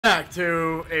back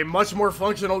to a much more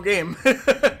functional game.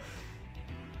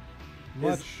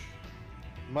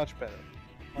 Much better.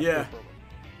 Yeah.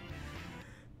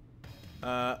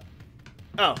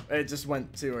 Oh, it just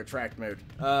went to attract mode.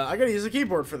 I gotta use a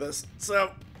keyboard for this,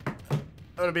 so I'm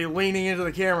gonna be leaning into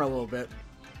the camera a little bit.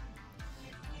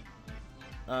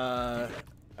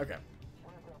 Okay.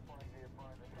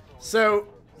 So,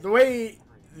 the way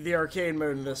the arcade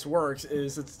mode in this works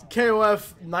is it's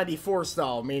KOF 94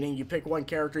 style, meaning you pick one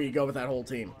character, you go with that whole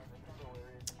team.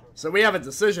 So we have a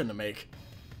decision to make.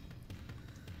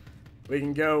 We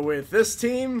can go with this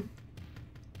team,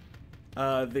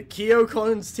 the Kyo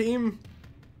clones team,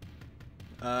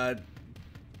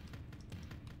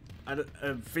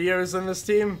 Fio's in this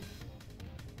team,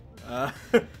 the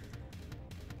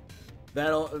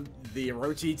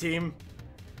Orochi team,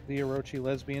 the Orochi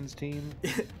lesbians team,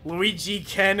 Luigi,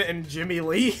 Ken, and Jimmy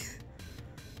Lee,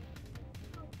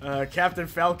 Captain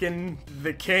Falcon,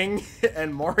 the King,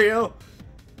 and Mario,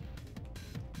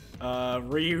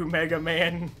 Ryu, Mega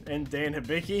Man, and Dan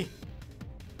Hibiki.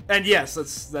 And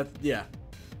yes, yeah.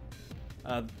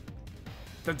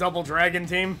 The Double Dragon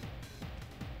team.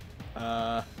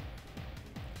 The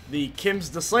Kim's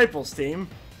Disciples team.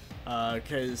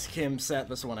 Because Kim sat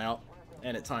this one out,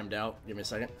 and it timed out. Give me a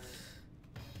second.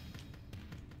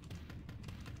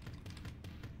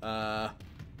 The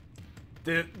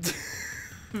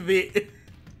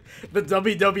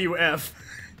WWF.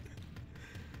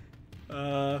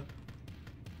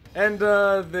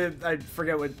 I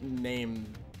forget what name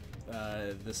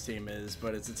this team is,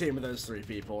 but it's a team of those three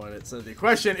people, and so the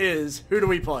question is, who do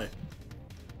we play?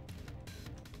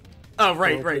 Oh,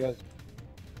 right.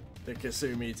 The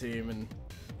Kasumi team, and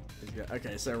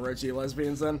okay, so Orochi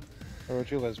lesbians then?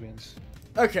 Orochi lesbians.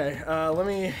 Okay, let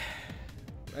me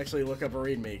actually look up a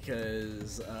readme,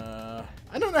 because I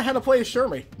don't know how to play as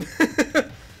Shermie.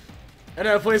 I know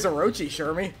how to play as Orochi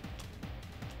Shermie.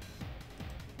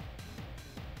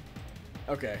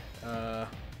 Okay,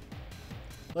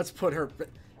 let's put her...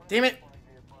 Damn it!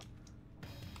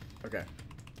 Okay.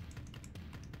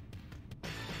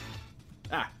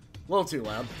 Ah, a little too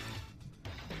loud.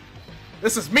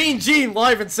 This is Mean Gene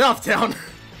live in Southtown!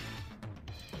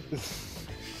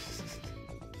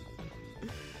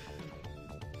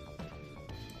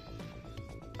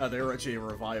 Oh, the Orochi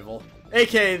Revival.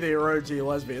 AKA the Orochi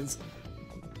Lesbians.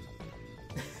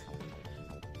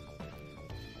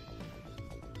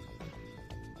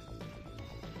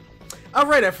 Oh,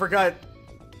 right, I forgot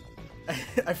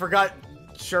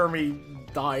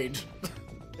Shermie died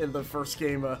in the first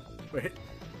game, wait.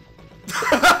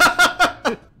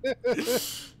 I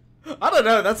don't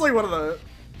know, that's like one of the...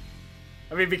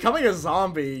 I mean, becoming a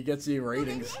zombie gets you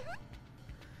ratings.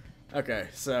 Okay,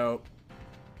 so...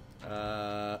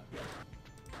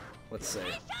 let's see.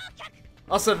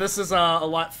 Also, this is a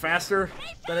lot faster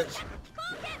than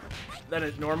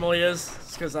it normally is,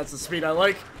 because that's the speed I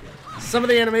like. Some of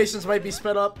the animations might be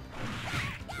sped up.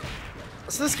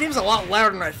 So this game's a lot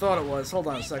louder than I thought it was. Hold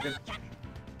on a second.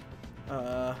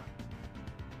 Let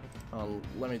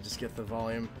me just get the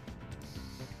volume.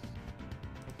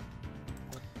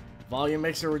 Volume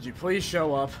mixer, would you please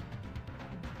show up?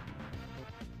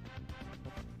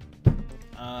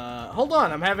 Hold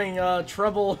on, I'm having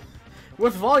trouble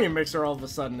with volume mixer all of a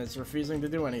sudden. It's refusing to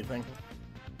do anything.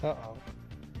 Uh-oh.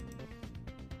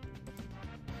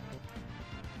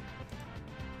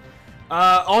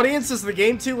 Audience, is the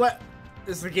game too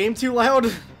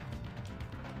loud?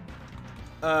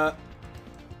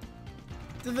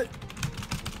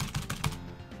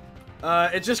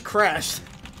 It just crashed.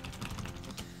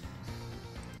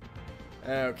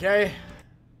 Okay.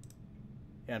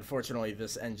 Yeah, unfortunately,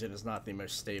 this engine is not the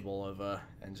most stable of,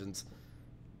 engines.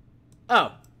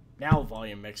 Oh, now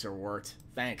volume mixer worked.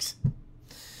 Thanks.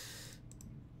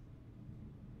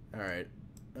 Alright.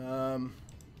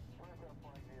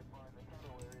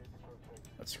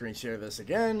 Let's screen share this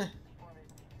again.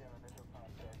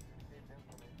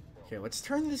 Okay, let's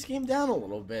turn this game down a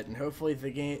little bit, and hopefully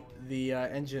the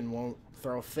engine won't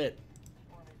throw a fit.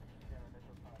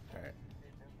 Alright.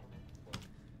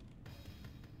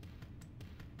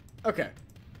 Okay.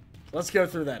 Let's go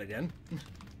through that again.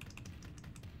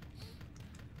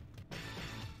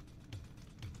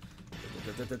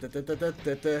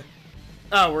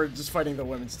 Oh, we're just fighting the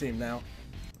women's team now.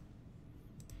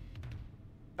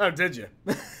 Oh, did you?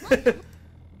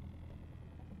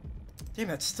 Damn,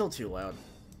 that's still too loud.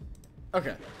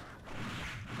 Okay.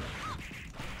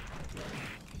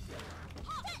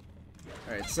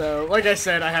 Alright, so, like I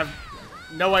said, I have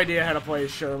no idea how to play as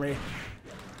Shermie.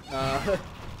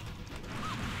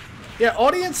 Yeah,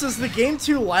 audience, is the game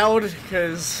too loud?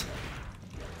 Because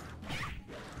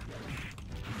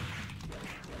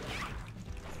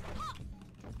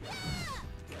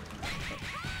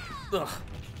Ugh.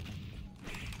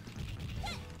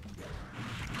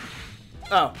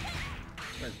 Oh.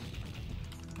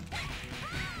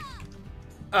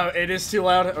 Oh, it is too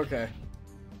loud? Okay.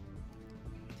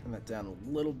 Turn that down a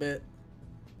little bit.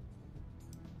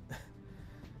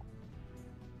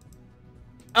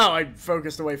 Oh, I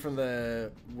focused away from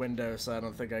the window, so I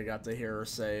don't think I got to hear her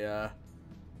say,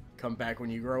 come back when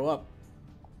you grow up.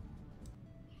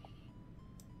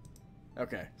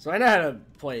 Okay, so I know how to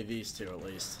play these two, at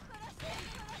least.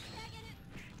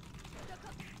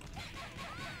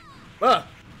 Ah!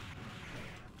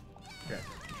 Okay.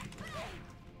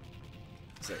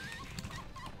 So.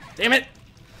 Damn it!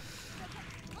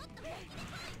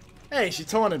 Hey, she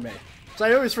taunted me. So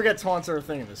I always forget taunts are a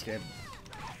thing in this game.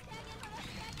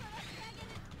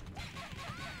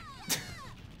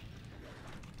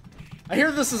 I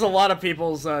hear this is a lot of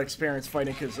people's experience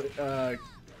fighting Kasumi,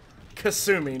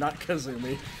 not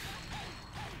Kazumi.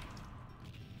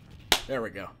 There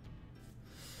we go.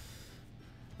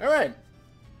 Alright.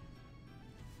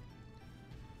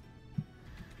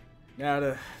 Now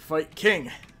to fight King.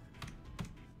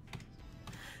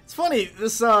 It's funny,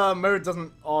 this mode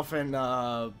doesn't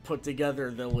often put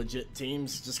together the legit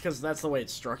teams, just because that's the way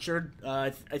it's structured. I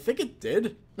think it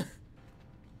did.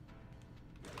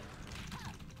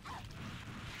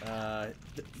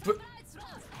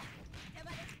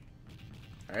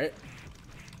 Alright.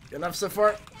 Good enough so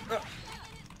far.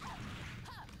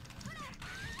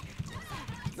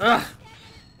 Whoa!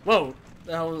 What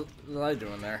the hell was I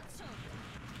doing there?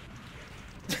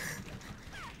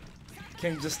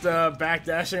 King just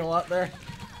backdashing a lot there.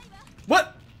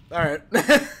 What? Alright.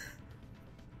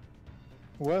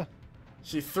 What?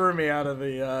 She threw me out of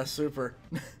the super.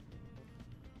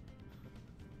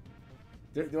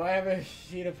 Do I have a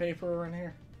sheet of paper in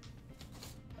here?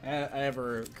 I have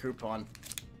her coupon.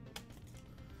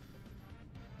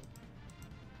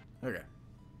 Okay.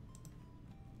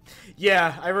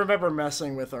 Yeah, I remember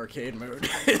messing with arcade mode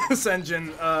in this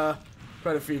engine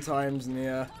quite a few times, and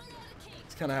yeah,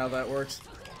 it's kind of how that works.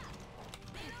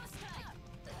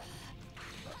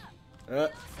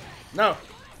 No!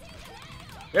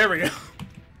 There we go.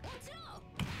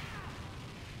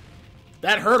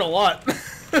 That hurt a lot.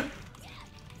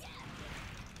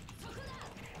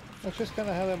 That's just kind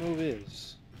of how that move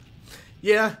is.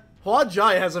 Yeah, Hua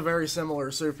Jai has a very similar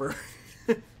super.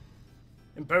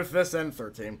 In both this and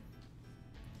 13.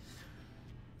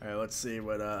 Alright, let's see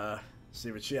what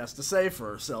she has to say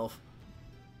for herself.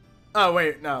 Oh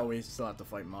wait, no, we still have to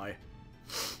fight Mai.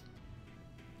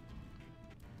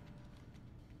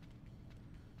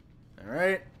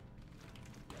 Alright.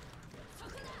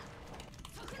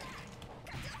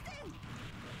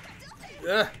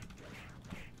 Ugh.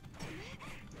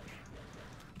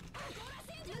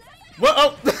 What?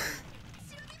 Oh!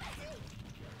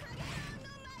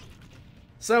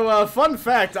 So, fun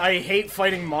fact, I hate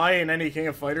fighting Mai in any King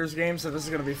of Fighters game, so this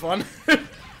is gonna be fun.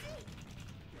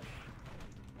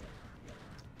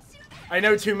 I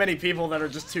know too many people that are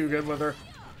just too good with her.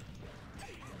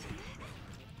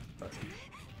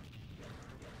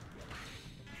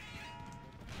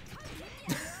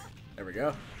 There we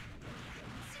go.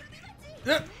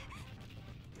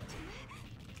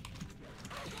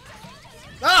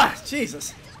 Ah,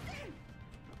 Jesus.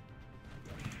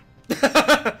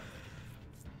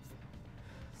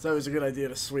 It's always a good idea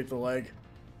to sweep the leg.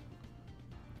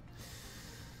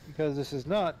 Because this is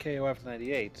not KOF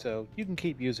 98, so you can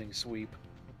keep using sweep.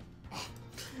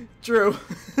 True.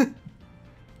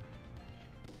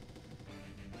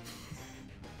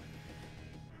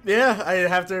 Yeah, I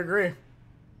have to agree.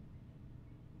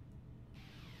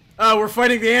 Oh, we're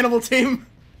fighting the animal team.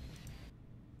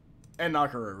 And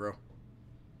Nakaruru.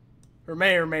 Or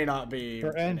may not be.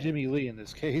 And Jimmy Lee in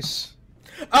this case.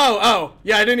 Oh,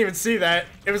 yeah, I didn't even see that.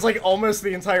 It was like almost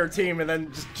the entire team, and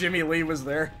then just Jimmy Lee was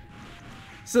there.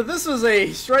 So this was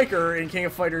a striker in King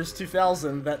of Fighters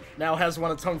 2000 that now has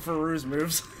one of Tong Furu's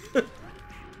moves.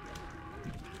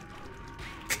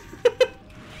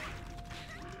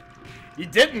 You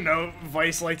didn't know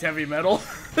Vice liked heavy metal.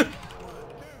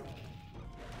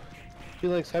 He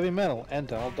likes heavy metal and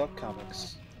Donald Duck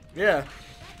comics. Yeah.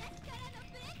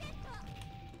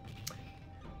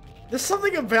 There's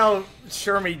something about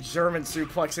Shermie German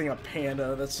suplexing a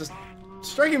panda that's just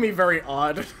striking me very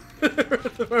odd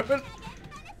at the moment.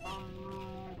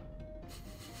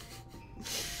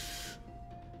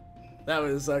 That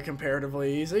was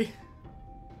comparatively easy.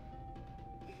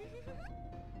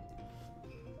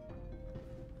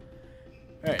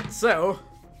 Alright, so...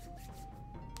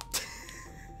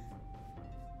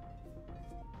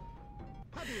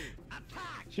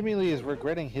 Jimmy Lee is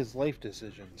regretting his life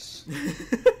decisions.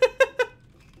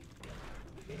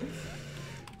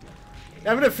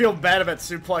 I'm gonna feel bad about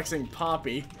suplexing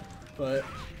Poppy, but...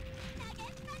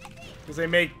 Because they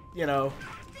make, you know...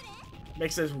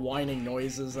 Makes those whining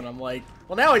noises, and I'm like...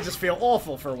 Well, now I just feel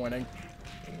awful for winning.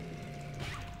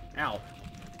 Ow.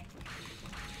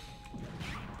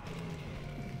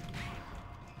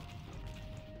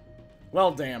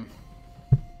 Well, damn.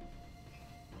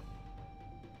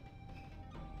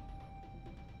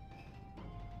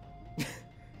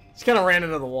 Just kind of ran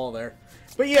into the wall there.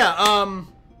 But yeah,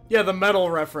 yeah, the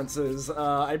metal references.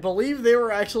 I believe they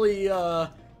were actually,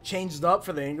 changed up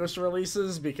for the English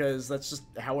releases because that's just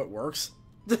how it works,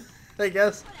 I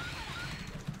guess.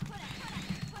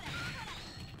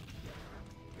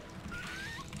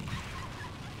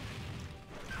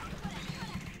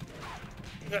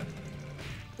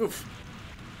 Oof.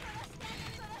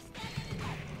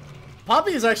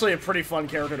 Poppy is actually a pretty fun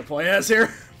character to play as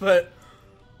here, but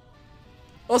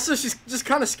also she's just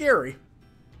kind of scary.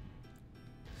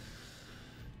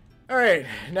 Alright,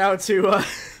 now to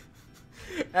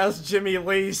ask Jimmy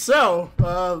Lee, so,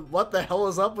 what the hell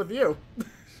is up with you?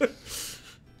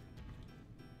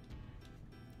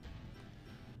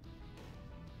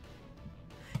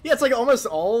 Yeah, it's like almost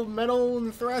all metal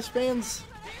and thrash bands.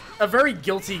 A very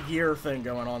Guilty Gear thing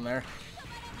going on there.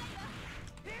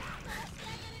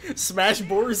 Smash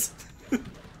Boars.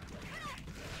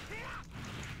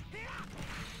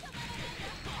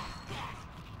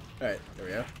 Alright, there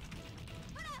we go.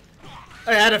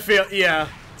 I had to feel, yeah,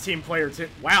 team player too.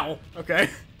 Wow, okay.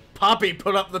 Poppy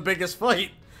put up the biggest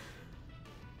fight.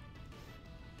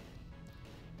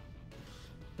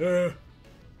 My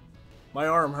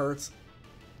arm hurts.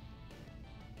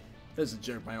 There's a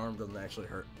joke, my arm doesn't actually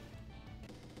hurt.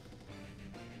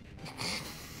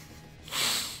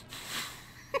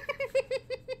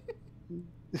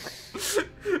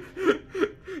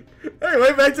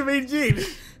 Anyway, back to Mean Gene.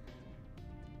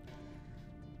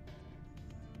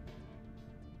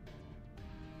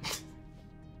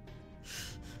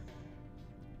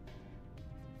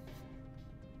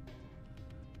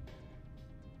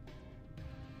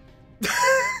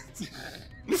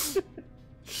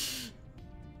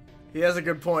 He has a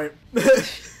good point.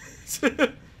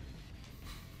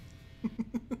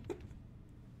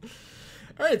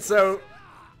 Alright, so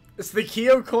it's the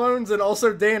Kyo clones and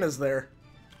also Dan is there.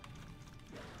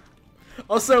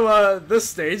 Also, this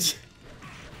stage.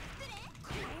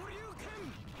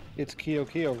 It's Kyo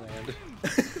land.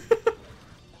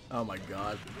 Oh my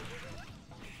god.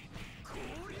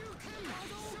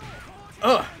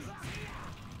 Ugh!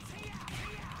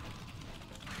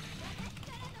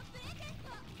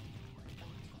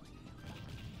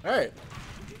 Alright.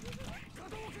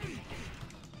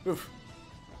 Oof.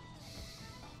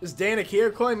 Is Dan a Kyo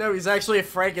clone? No, he's actually a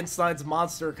Frankenstein's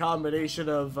monster combination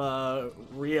of,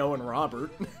 Rio and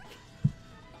Robert.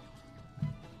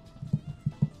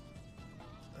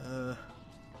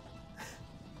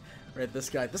 Right, this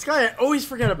guy. This guy I always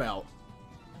forget about.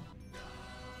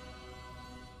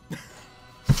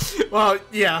 Well,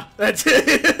 yeah, that's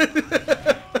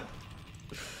it.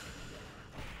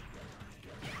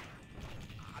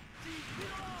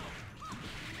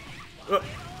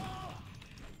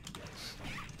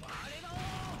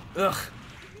 Ugh.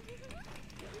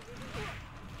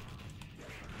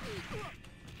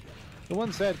 The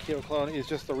one sad Kyo clone is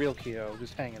just the real Kyo,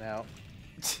 just hanging out.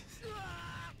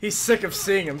 He's sick of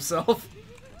seeing himself.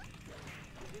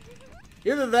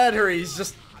 Either that or he's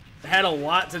just had a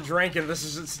lot to drink and this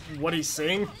is just what he's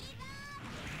seeing.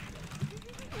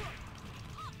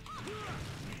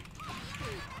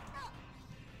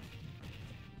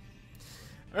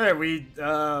 Alright, we,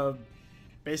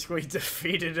 basically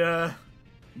defeated,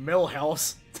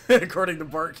 Millhouse, according to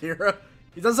Bart Kira.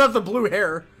 He does have the blue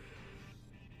hair.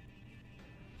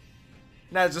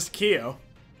 Nah, it's just Kyo.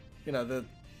 You know, the...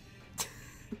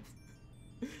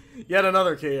 Yet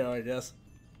another Kyo, I guess.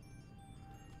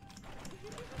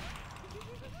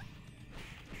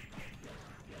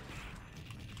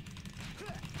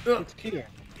 It's Kyo,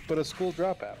 but a school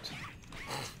dropout.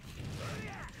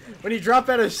 When you drop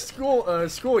out of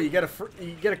school, you get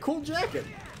a cool jacket.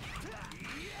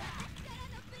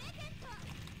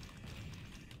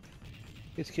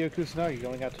 It's Kyo Kusanagi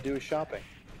going out to do his shopping.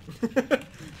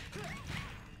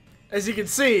 As you can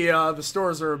see, the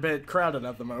stores are a bit crowded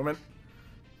at the moment.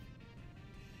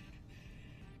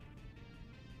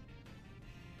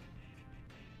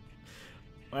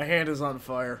 My hand is on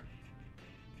fire.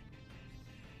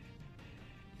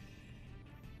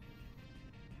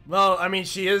 Well, I mean,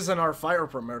 she is in our fire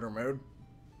promoter mode.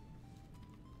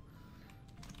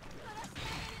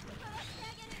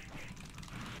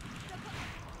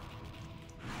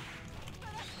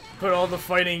 put all the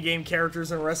fighting game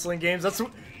characters in wrestling games.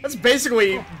 That's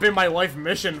basically been my life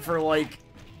mission for, like,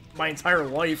 my entire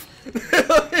life.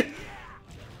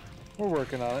 We're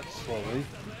working on it slowly.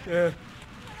 Yeah.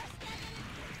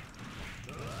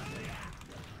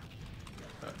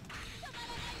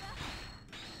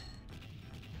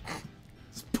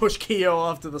 Just push Kyo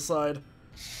off to the side.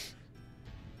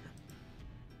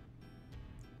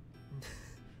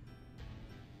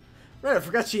 Right, I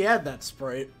forgot she had that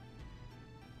sprite.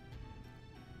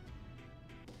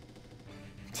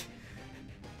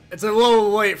 It's a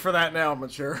little late for that now,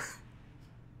 mature.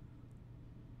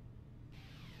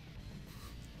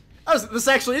 Oh, this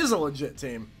actually is a legit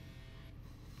team.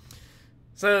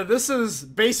 So this is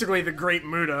basically the Great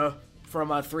Muta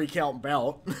from a 3-count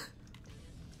bout.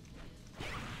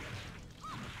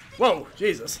 Whoa,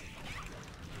 Jesus.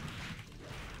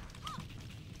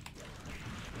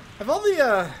 Have all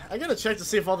the, I gotta check to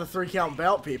see if all the 3-count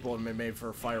bout people have been made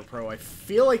for Fire Pro. I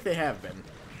feel like they have been.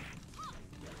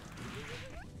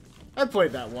 I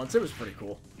played that once. It was pretty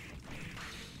cool.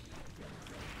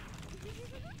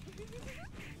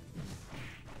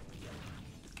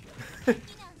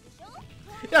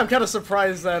 Yeah, I'm kind of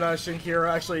surprised that Shinkira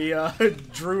actually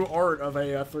drew art of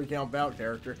a 3-count bout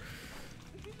character.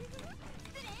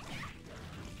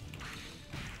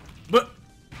 But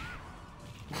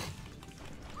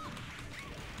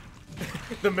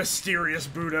the mysterious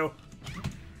Budo.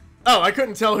 Oh, I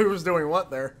couldn't tell who was doing what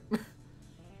there.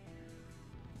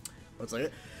 What's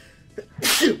like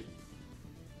it?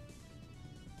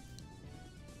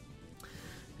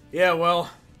 Yeah, well.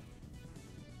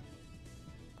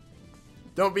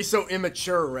 Don't be so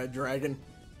immature, Red Dragon.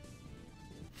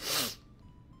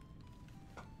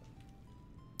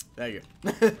 Thank you.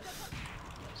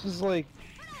 This looks like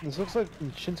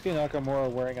Shinsuke Nakamura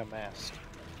wearing a mask.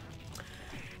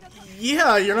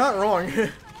 Yeah, you're not wrong.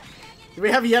 Do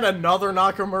we have yet another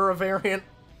Nakamura variant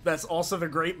that's also the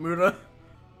Great Muta?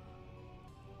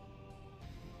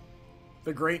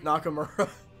 The Great Nakamura.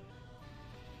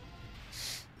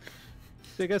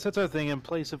 I guess that's our thing. In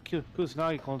place of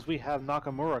Kusanagi clones, we have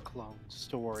Nakamura clones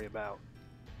to worry about.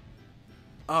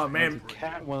 Oh man, one's a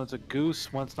cat, one's a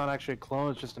goose, one's not actually a clone,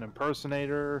 it's just an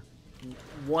impersonator.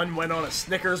 One went on a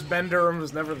Snickers bender and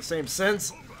was never the same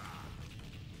since.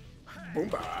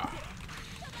 Boomba.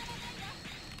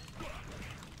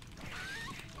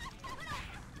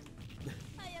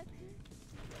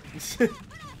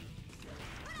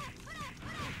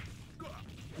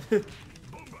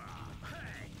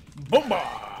 Boomba!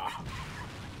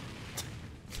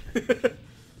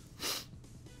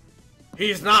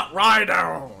 He's not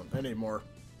Rhydon anymore.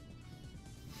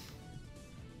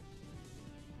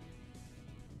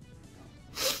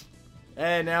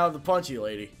 And now the punchy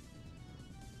lady.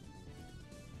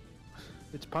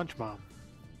 It's Punch Mom.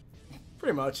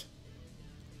 Pretty much.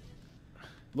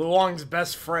 Luong's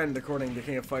best friend, according to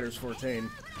King of Fighters 14.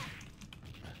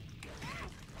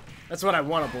 That's what I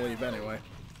want to believe, anyway.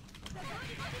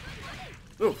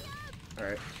 Ooh.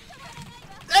 Alright.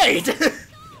 Hey!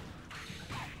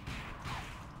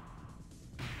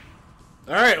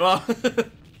 Alright, well.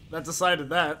 That decided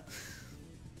that.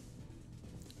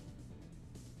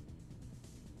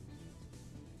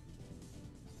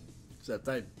 Except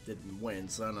I didn't win,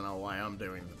 so I don't know why I'm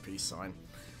doing the peace sign.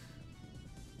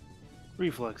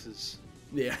 Reflexes.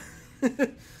 Yeah.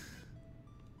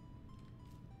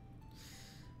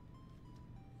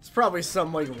 It's probably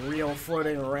some, like, reel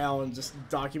floating around just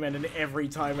documenting every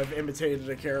time I've imitated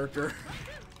a character.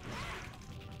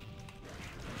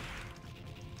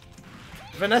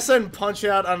 Vanessa and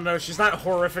Punch-Out, I don't know, she's not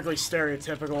horrifically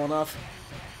stereotypical enough.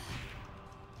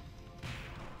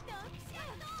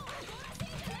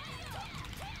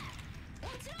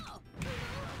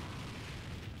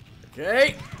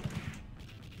 Okay.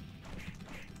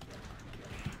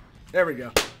 There we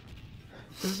go.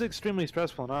 This is extremely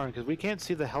stressful in Iron because we can't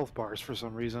see the health bars for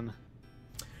some reason.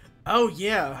 Oh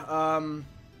yeah,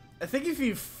 I think if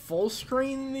you full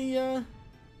screen the,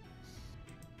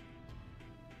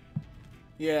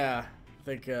 yeah, I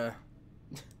think,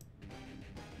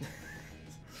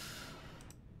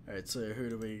 Alright, so who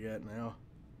do we get now?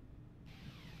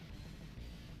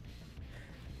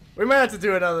 We might have to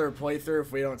do another playthrough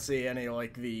if we don't see any,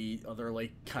 like, the other,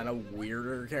 like, kind of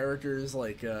weirder characters,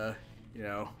 like, you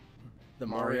know, the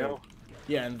Mario.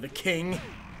 Yeah, and the King.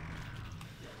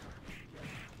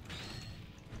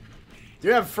 Do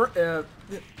you have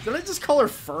did I just call her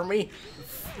Fermi?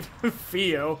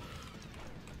 Fio.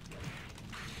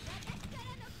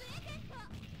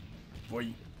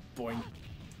 Boing, boing.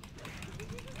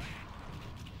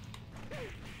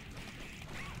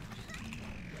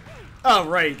 Oh,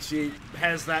 right, she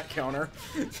has that counter.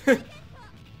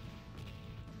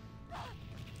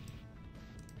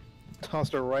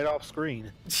 Tossed her right off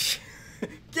screen.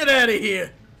 Get out of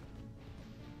here!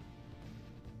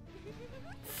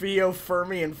 Fio,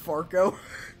 Fermi, and Farco.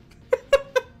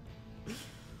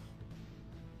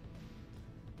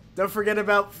 Don't forget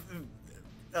about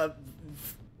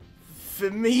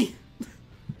Fimi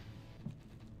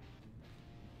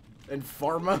and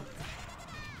Pharma.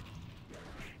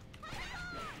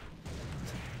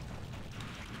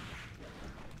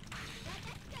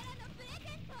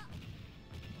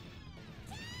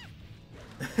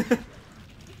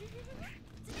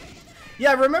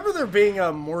 Yeah, I remember there being a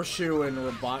Morshu and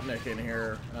Robotnik in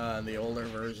here in the older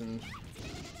version.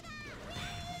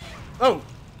 Oh!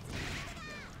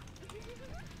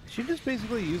 Is she just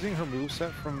basically using her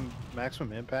moveset from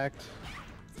Maximum Impact?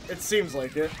 It seems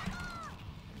like it.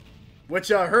 Which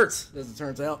hurts, as it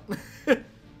turns out. Because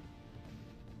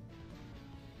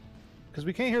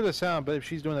we can't hear the sound, but if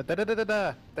she's doing that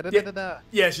da-da-da-da-da, da-da-da-da-da.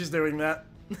 Yeah, she's doing that.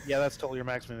 Yeah, that's totally your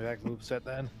Maximum Impact moveset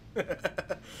then.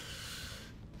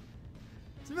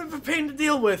 It's a bit of a pain to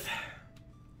deal with.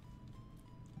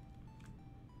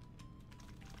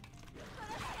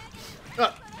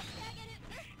 No.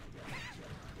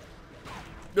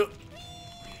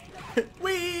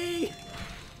 Whee!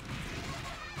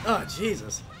 Oh,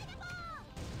 Jesus.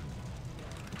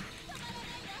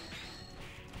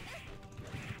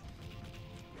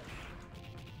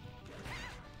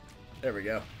 There we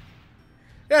go.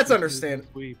 That's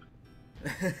understandable.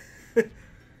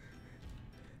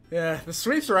 Yeah, the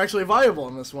sweeps are actually viable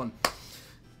in this one.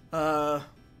 Yeah,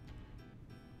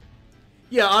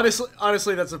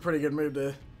 honestly, that's a pretty good move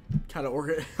to kind of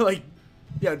like,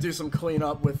 yeah, do some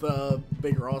cleanup with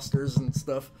big rosters and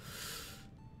stuff.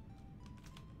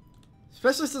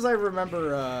 Especially since I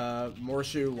remember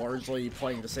Morshu largely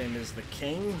playing the same as the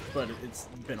King, but it's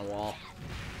been a while.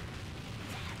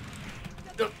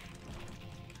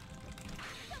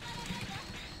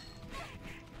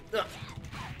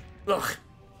 Ugh.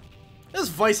 This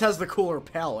Vice has the cooler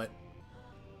palette.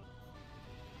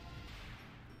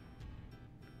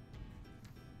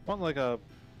 Want like a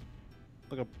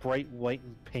bright white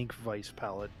and pink Vice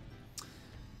palette.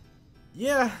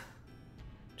 Yeah.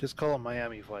 Just call it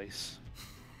Miami Vice.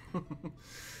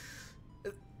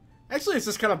 Actually, it's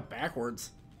just kind of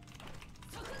backwards.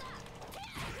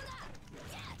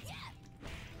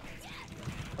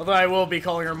 Although I will be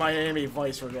calling her Miami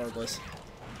Vice regardless.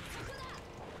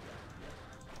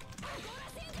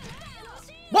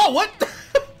 Whoa, what?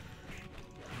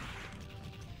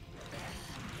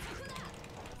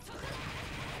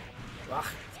 Ugh.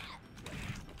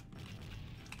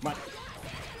 Come on.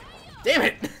 Damn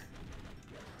it!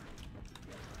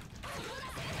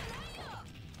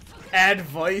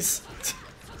 Advice.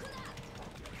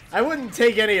 I wouldn't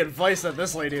take any advice that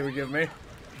this lady would give me.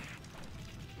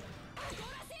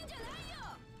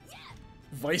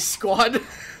 Vice Squad?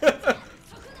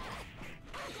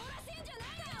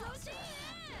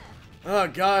 Oh,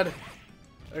 God.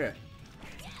 Okay.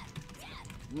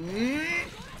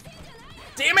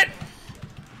 Damn it!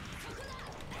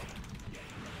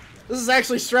 This is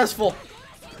actually stressful.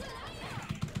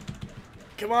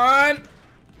 Come on!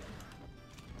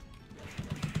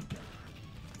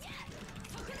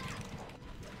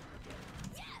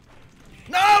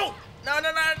 No! No,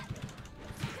 no,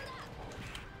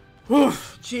 no!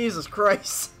 Oof, Jesus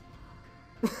Christ.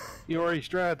 Iori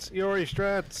strats! Iori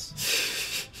strats!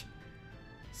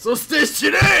 So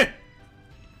stay.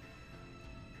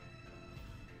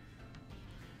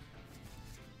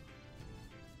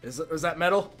 Is that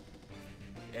metal?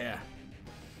 Yeah.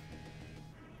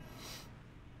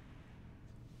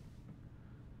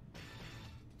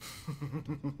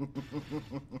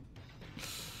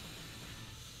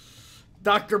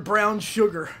 Dr. Brown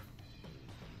Sugar.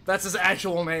 That's his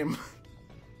actual name.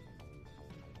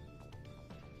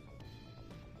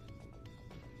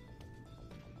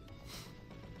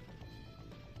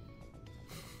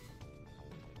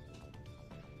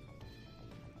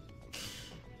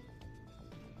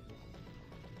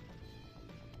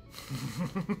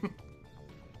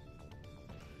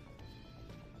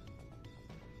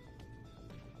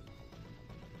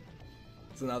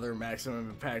 It's another Maximum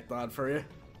Impact nod for you.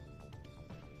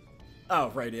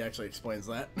 Oh, right, he actually explains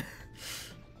that.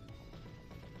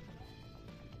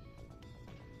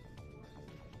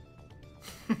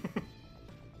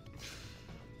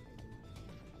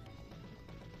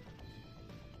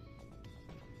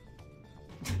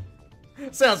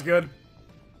 Sounds good.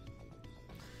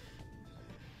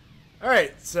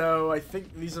 Alright, so I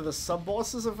think these are the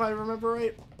sub-bosses, if I remember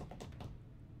right.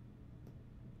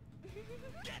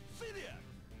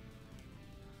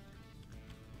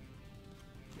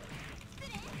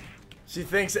 She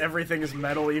thinks everything is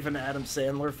metal, even Adam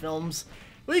Sandler films.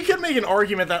 Well, you could make an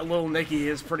argument that Lil Nicky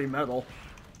is pretty metal.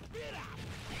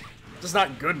 Just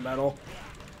not good metal.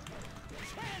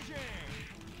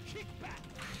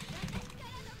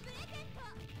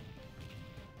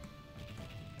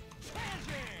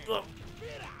 Ugh.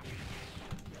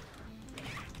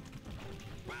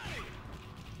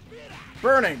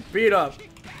 Burning, beat up.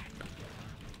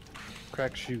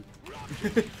 Crack shoot.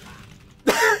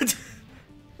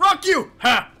 Rock you!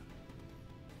 Ha!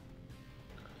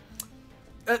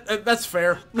 That's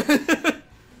fair.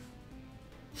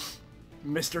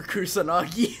 Mr.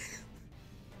 Kusanagi.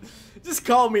 Just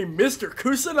call me Mr.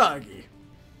 Kusanagi.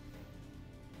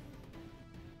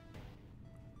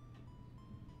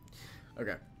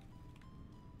 Okay.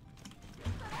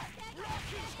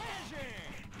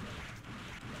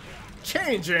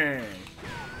 Changing!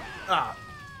 Ah.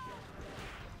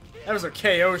 That was a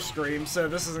KO stream, so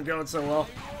this isn't going so well.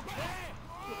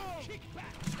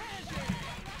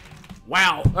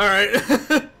 Wow,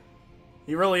 alright.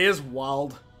 He really is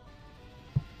wild.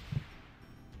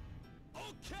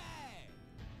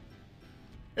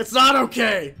 It's not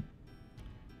okay!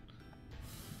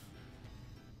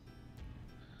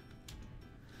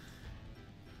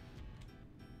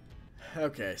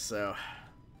 Okay, so...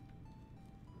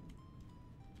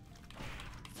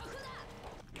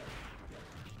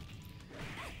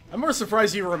 I'm more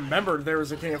surprised you remembered there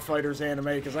was a King of Fighters anime,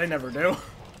 because I never do.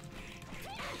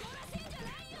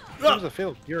 There was a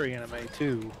Fatal Fury anime,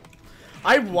 too.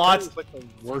 I watched... Was, like, the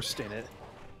worst in it.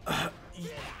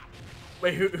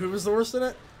 Wait, who was the worst in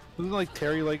it? Wasn't, like,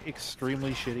 Terry, like,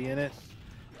 extremely shitty in it?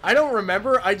 I don't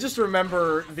remember. I just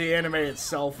remember the anime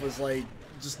itself was, like,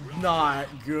 just not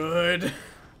good.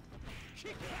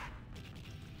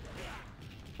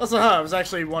 Also, I was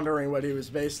actually wondering what he was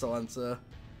based on, so...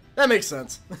 That makes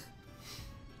sense.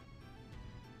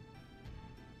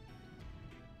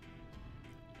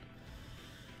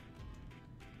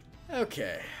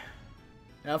 Okay.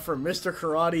 Now for Mr.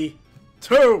 Karate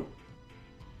 2!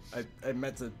 I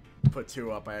meant to put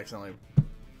 2 up. I accidentally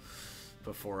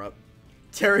put 4 up.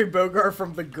 Terry Bogard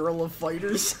from The Girl of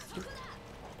Fighters.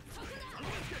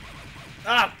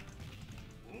 Ah!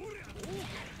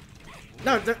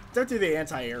 No, don't do the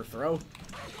anti-air throw.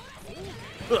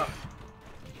 Ugh.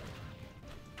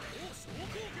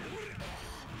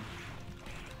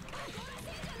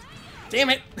 Damn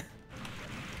it!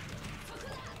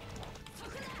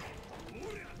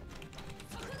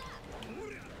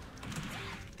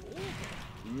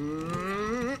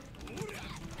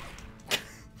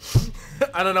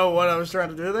 I don't know what I was trying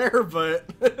to do there, but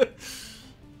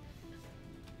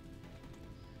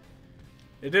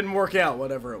it didn't work out,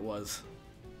 whatever it was.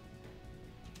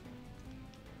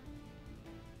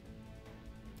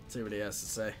 Let's see what he has to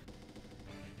say.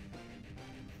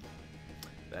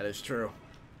 That is true.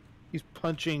 He's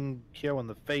punching Kyo in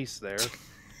the face there.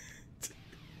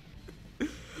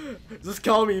 Just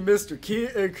call me Mr.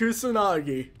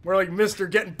 Kusanagi. More like Mr.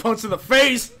 Getting punched in the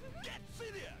face!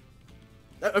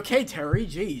 Okay, Terry,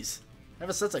 jeez. Have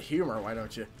a sense of humor, why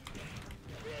don't you?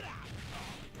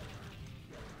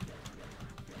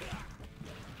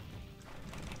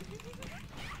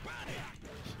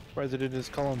 President is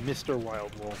calling Mr.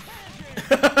 Wild Wolf.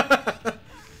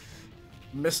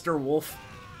 Mr. Wolf.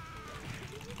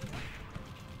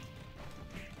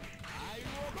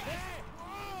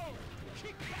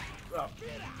 Oh.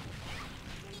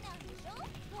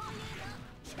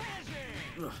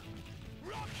 Ugh.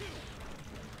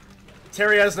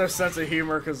 Terry has no sense of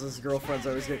humor because his girlfriends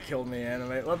always get killed in the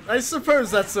anime. Well, I suppose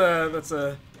that's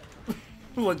a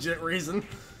legit reason.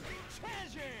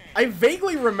 I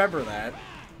vaguely remember that.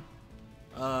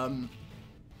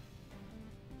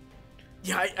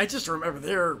 Yeah, I just remember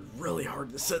they're really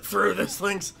hard to sit through, those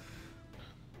things.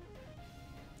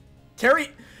 Terry,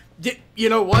 you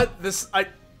know what?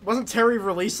 Wasn't Terry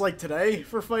released like today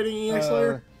for fighting EX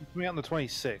Slayer? Coming out on the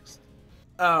 26th.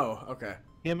 Oh, okay.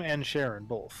 Him and Sharon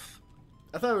both.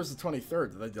 I thought it was the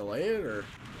 23rd. Did they delay it, or?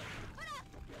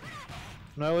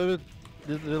 No, it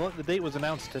was, the date was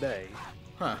announced today.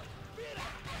 Huh.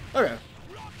 Okay.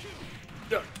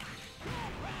 Yeah.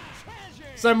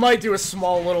 So I might do a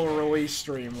small little release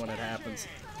stream when it happens.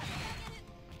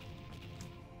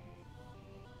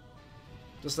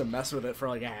 Just to mess with it for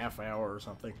like a half hour or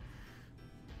something.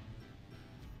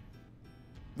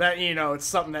 That, you know, it's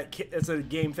something that it's a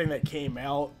game thing that came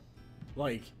out,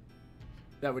 like,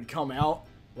 that would come out,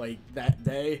 like, that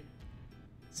day.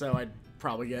 So I'd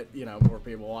probably get, you know, more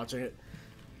people watching it.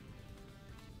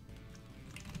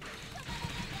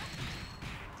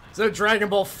 It's no Dragon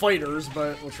Ball Fighters,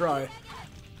 but we'll try.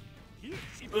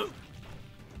 Ugh.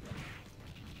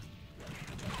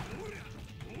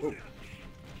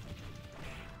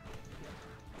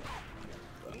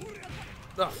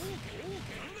 Ugh.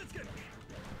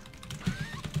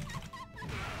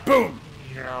 Boom!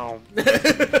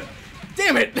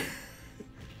 Damn it!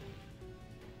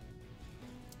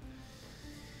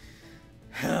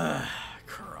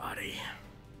 Karate.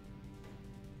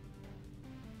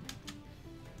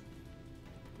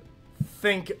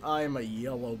 Think I'm a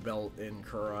yellow belt in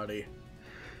karate.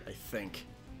 I think.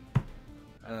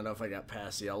 I don't know if I got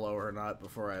past yellow or not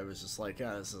before I was just like,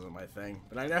 ah, this isn't my thing.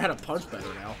 But I know how to punch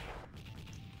better now.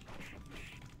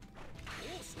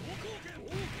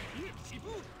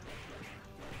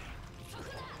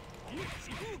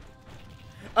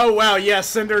 Oh wow, yeah,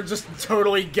 Cinder just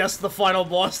totally guessed the final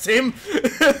boss team.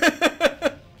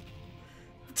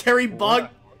 Terry Bug.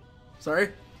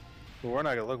 Sorry? Well, we're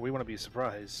not gonna look, we want to be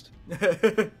surprised.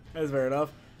 That's fair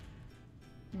enough.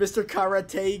 Mr.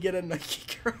 Karate, get a Nike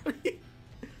Karate.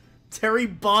 Terry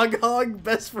Boghog,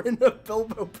 best friend of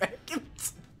Bilbo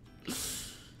Baggins.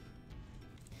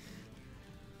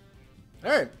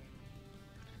 Alright.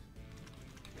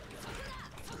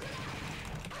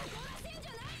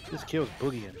 This kid was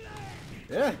boogieing.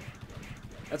 Yeah.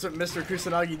 That's what Mr.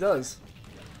 Kusanagi does.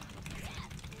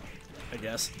 I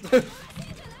guess.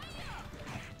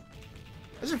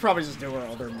 I should probably just do her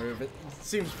other move. It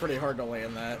seems pretty hard to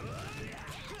land that.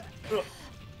 Ugh.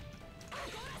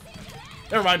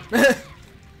 Never mind.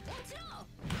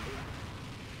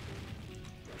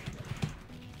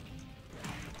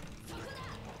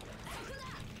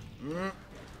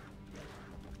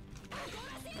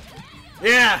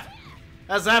 Yeah!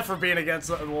 How's that for being against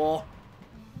the wall?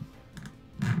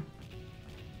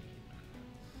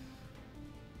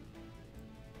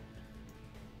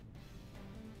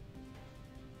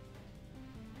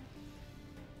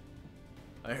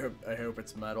 I hope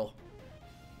it's metal.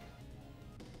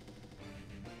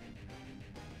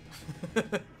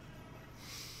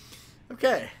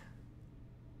 Okay.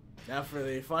 Now for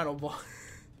the final boss.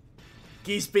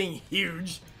 Geese being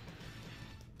huge.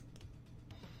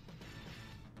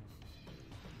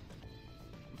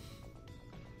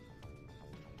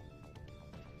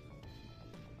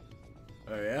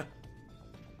 Oh yeah?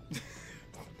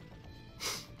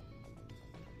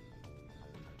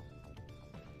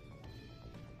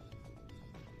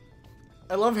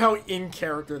 I love how in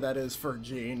character that is for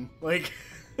Gene. Like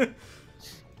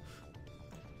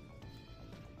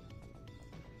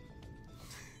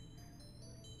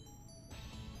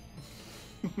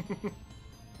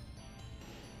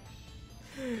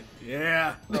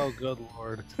yeah. Oh good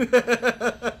lord.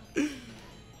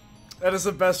 That is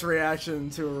the best reaction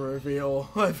to a reveal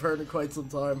I've heard in quite some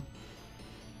time.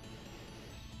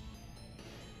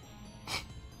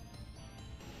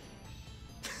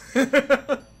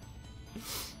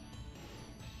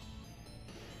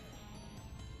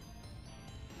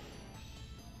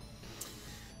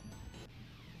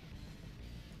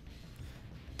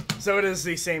 So it is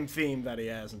the same theme that he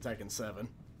has in Tekken 7.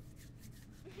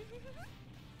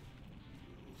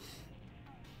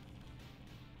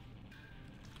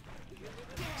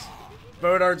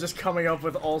 Bodar just coming up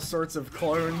with all sorts of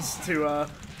clones to,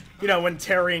 you know, when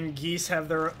Terry and Geese have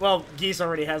their... Well, Geese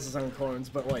already has his own clones,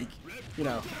 but, like, you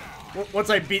know,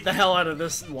 once I beat the hell out of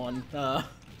this one, huh.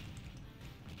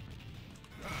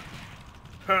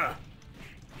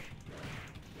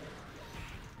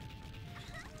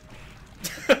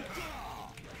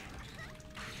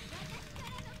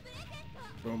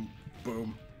 Boom,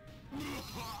 boom.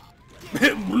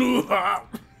 It blew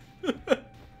up!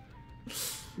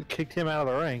 Kicked him out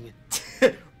of the ring.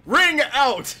 Ring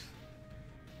out!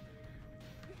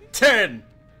 10,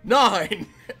 9,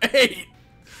 8.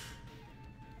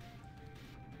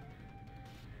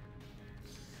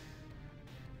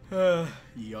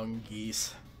 Young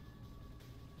Geese.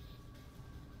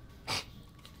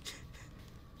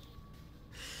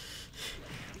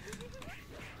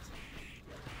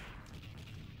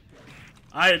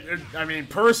 I mean,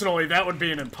 personally, that would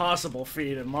be an impossible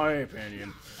feat, in my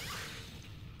opinion.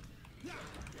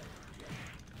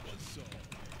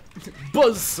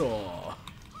 Buzzsaw!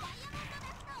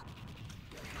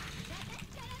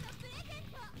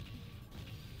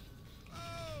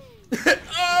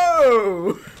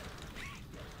 Oh!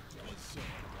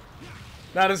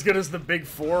 Not as good as the big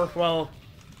four. Well,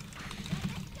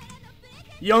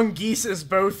 Young Geese is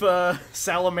both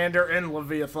Salamander and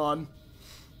Leviathan.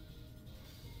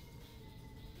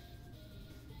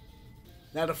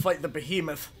 Now to fight the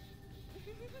behemoth.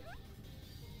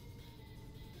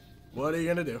 What are you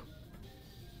gonna do?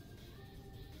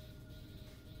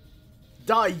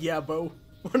 Die, Yabo.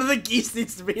 One of the geese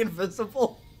needs to be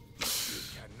invisible. You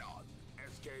cannot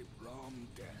escape from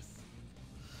death.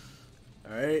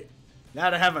 Alright. Now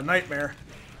to have a nightmare.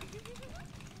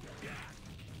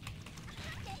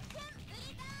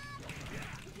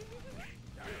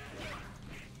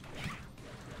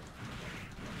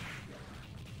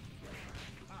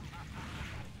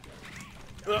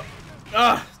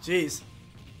 Jeez.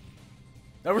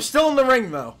 Now we're still in the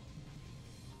ring, though.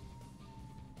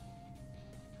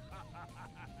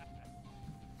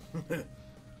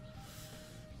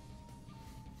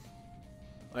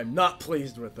 I'm not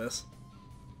pleased with this.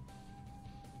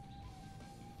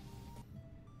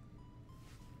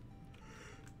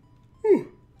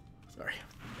 Whew. Sorry.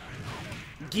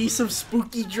 Geese of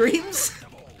spooky dreams?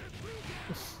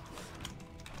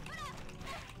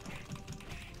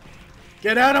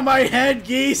 Get out of my head,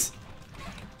 geese!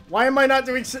 Why am I not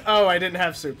doing oh, I didn't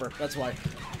have super. That's why.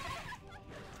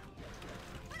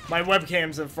 My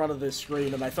webcam's in front of this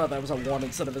screen, and I thought that was a 1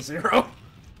 instead of a 0.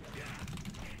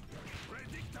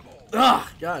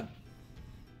 Ah, God.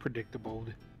 Predictable.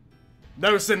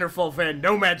 No Cinderfall fan,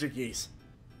 no magic geese.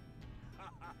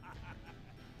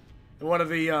 In one of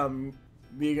the,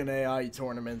 vegan AI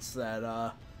tournaments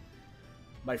that,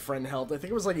 my friend held, I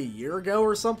think it was like a year ago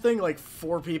or something, like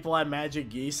 4 people had magic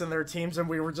geese in their teams, and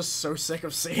we were just so sick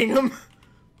of seeing them.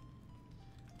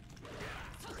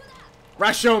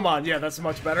 Rashomon, yeah, that's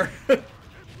much better.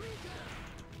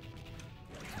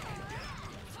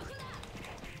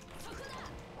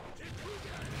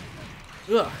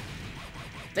 Ugh.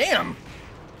 Damn!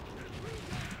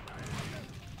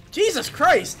 Jesus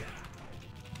Christ!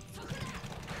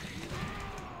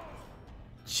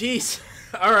 Jeez.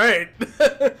 Alright.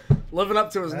 Living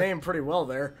up to his name pretty well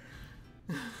there.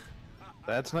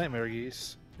 That's Nightmare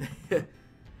Geese.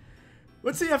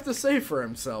 What's he have to say for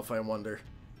himself, I wonder?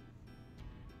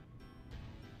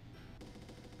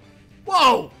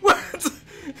 Whoa! What?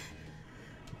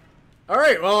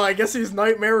 Alright, well, I guess he's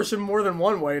nightmarish in more than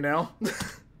one way now.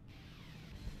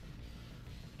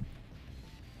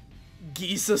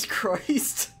 Jesus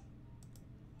Christ.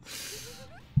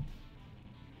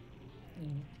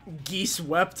 Geese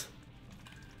wept.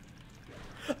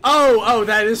 Oh,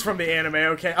 that is from the anime,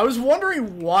 okay. I was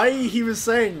wondering why he was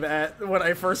saying that when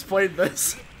I first played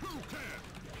this.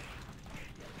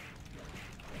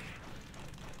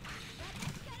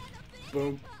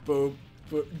 Boom, boom,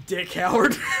 boom. Dick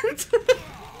Howard.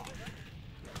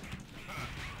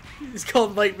 He's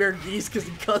called Nightmare Geese because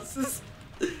he cusses.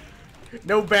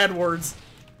 No bad words.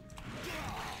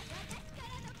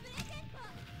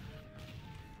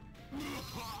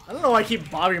 I don't know why I keep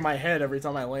bobbing my head every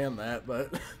time I land that,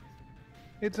 but...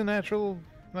 It's a natural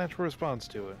response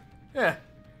to it. Yeah.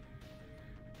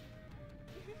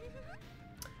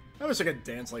 I wish I could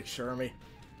dance like Shermie.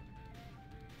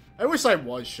 I wish I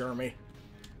was Shermie.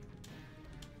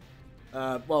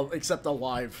 Well, except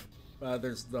alive.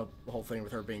 There's the whole thing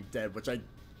with her being dead, which I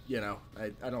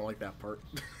don't like that part.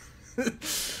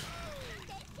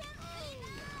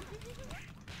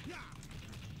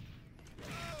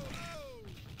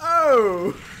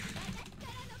 Oh!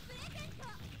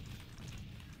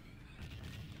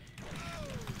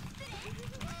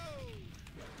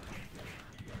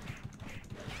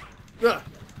 Ugh.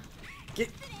 Get...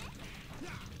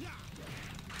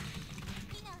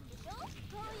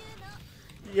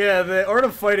 Yeah, the Art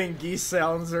of Fighting geese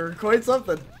sounds are quite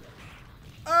something.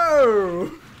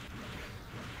 Oh!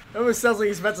 It almost sounds like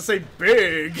he's about to say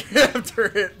big after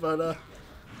it, but,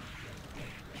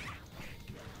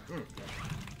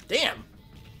 Damn!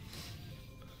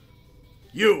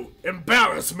 You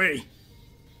embarrass me!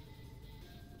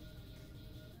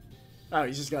 Oh,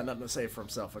 he's just got nothing to say for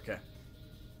himself, okay.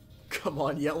 Come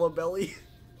on, Yellow Belly.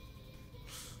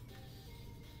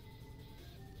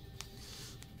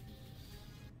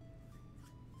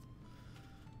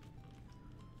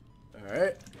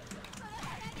 Alright.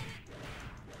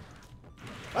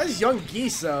 Why is young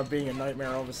geese being a nightmare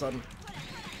all of a sudden?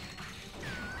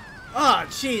 Ah, oh,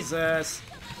 Jesus!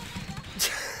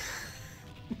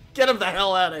 Get him the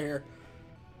hell out of here.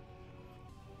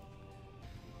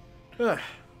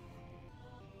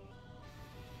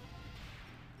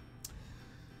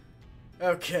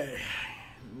 Okay,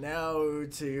 now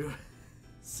to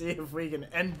see if we can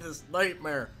end this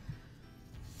nightmare.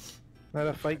 How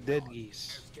to fight dead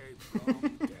geese.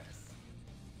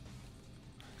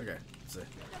 Okay, let's see.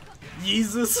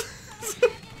 Jesus!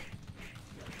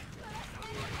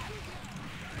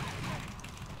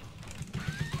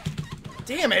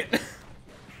 Damn it!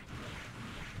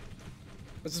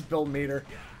 Let's just build meter.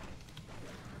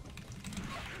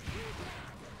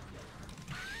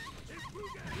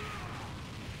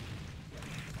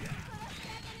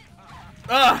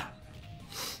 Ah!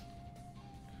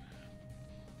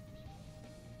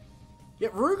 Yeah,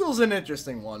 Rugel's an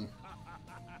interesting one.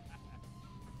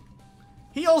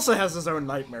 He also has his own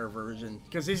nightmare version,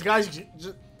 because these guys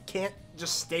can't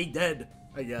just stay dead,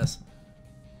 I guess.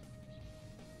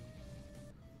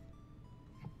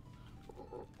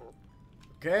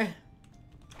 Okay.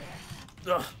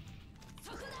 Ugh.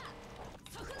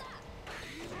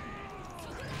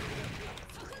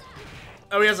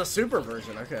 Oh, he has a super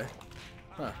version, okay.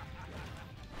 Huh.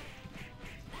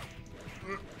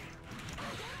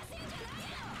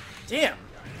 Damn!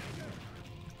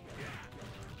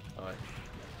 Alright.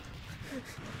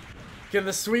 Can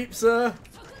the sweeps, Oh!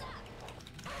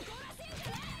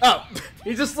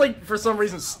 He just, like, for some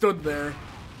reason stood there.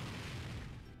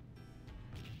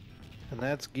 And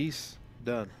that's geese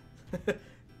done.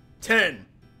 10,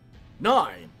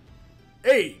 9,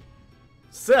 8,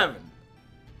 7.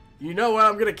 You know what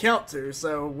I'm gonna count to,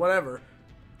 so whatever.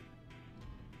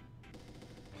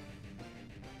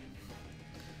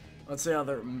 Let's see how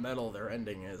their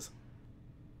ending is.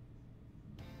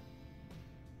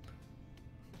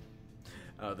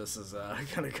 Oh, this is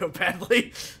gonna go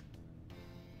badly.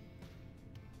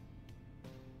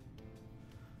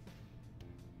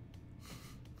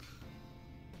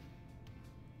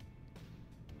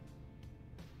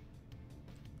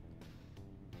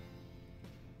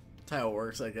 That's how it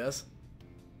works, I guess.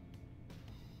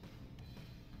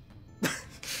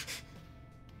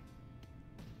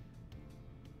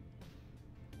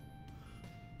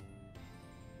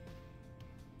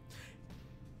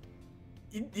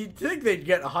 You'd think they'd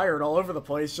get hired all over the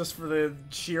place just for the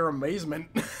sheer amazement.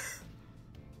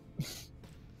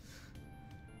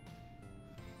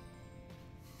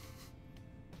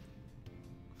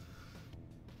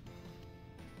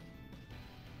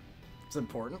 It's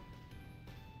important.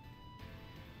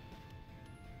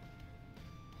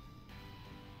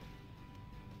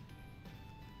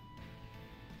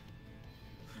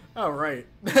 Oh, right.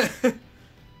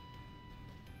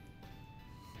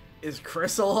 Is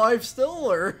Chris alive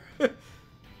still, or?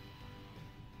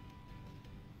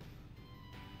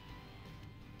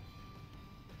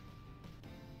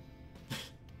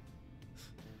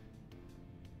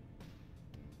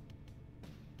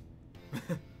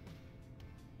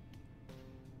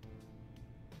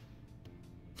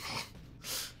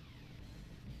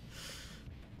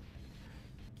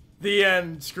 The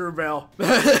end, Screwbell.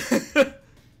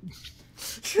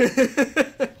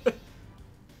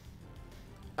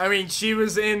 I mean, she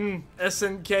was in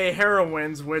SNK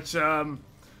Heroines, which,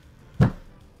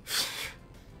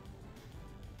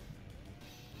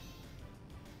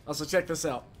 Also, check this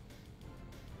out.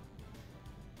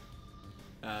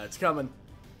 It's coming.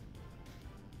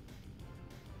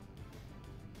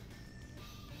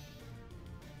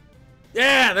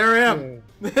 Yeah, there I am!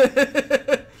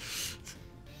 Yeah.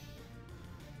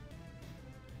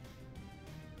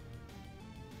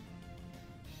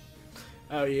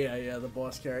 Oh yeah, the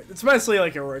boss character. It's mostly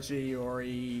like Orochi, Ori,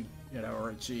 you know,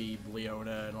 Orochi,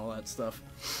 Leona, and all that stuff.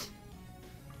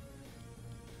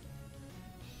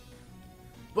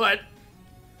 But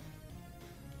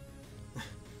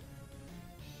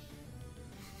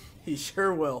he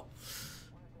sure will.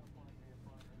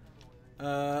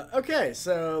 Okay,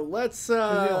 so let's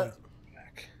Back.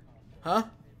 Huh?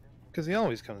 Because he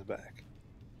always comes back.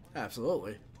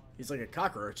 Absolutely. He's like a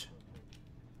cockroach.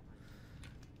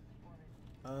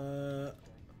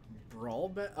 Brawl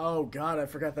bet? Oh god, I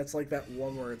forgot that's like that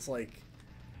one where it's like...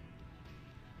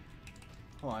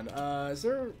 Hold on, is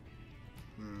there...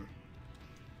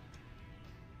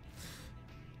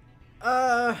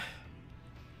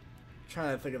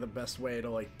 Trying to think of the best way to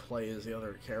like play as the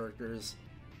other characters.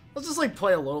 Let's just like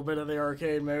play a little bit of the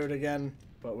arcade mode again,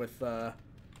 but with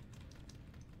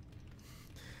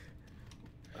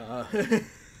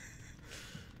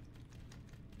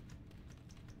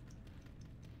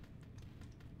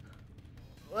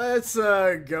let's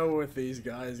go with these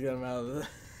guys, get them out of the...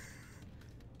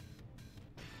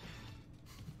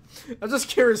 I'm just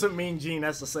curious what Mean Gene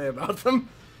has to say about them.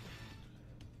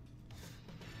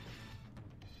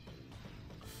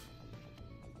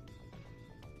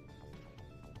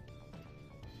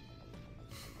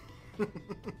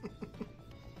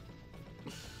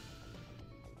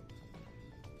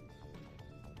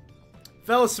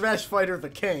 Fellow Smash Fighter the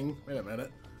King. Wait a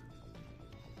minute.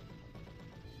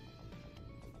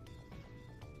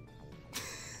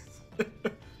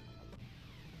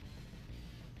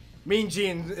 Mean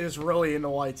Gene is really into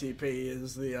YTP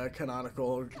is the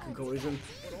canonical conclusion.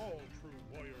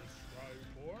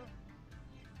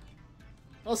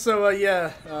 Also,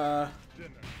 yeah,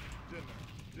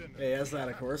 he has that,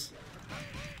 of course.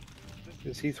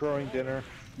 Is he throwing dinner?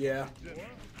 Yeah.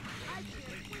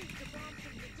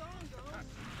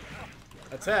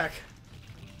 Attack.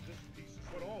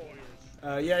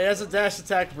 Yeah, he has a dash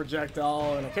attack, a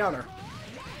projectile, and a counter.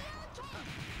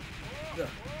 Ugh.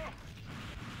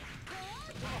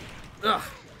 Ugh.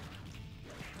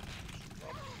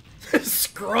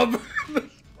 Scrub.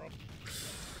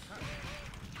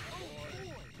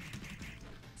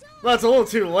 Well, it's a little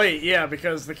too late, yeah,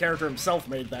 because the character himself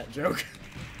made that joke.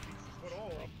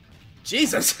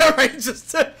 Jesus, alright,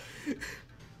 just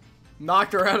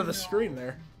knocked her out of the screen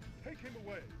there.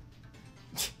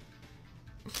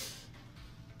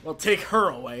 Well, take her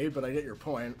away, but I get your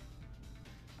point.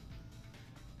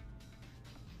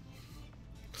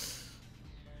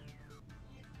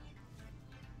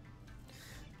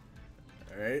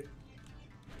 Alright.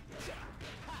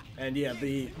 And yeah,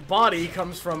 the body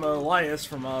comes from Elias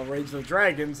from Rage of the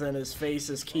Dragons, and his face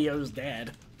is Kyo's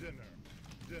dad.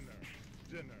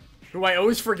 Who I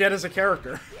always forget as a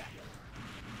character.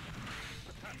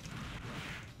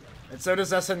 And so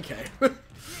does SNK.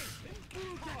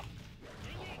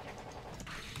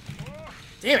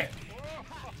 Damn it!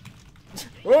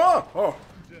 Oh! Oh!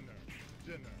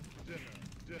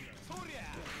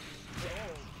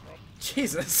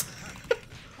 Jesus!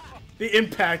 The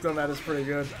impact on that is pretty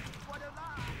good.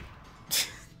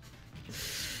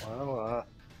 Well,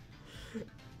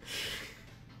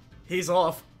 He's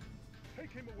off.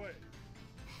 Take him away.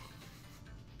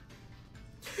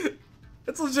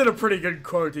 It's legit a pretty good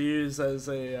quote to use as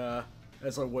a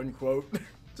win quote.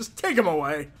 Just take him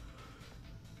away.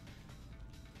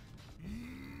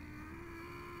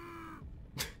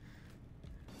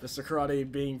 Mr. Karate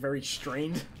being very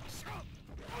strained.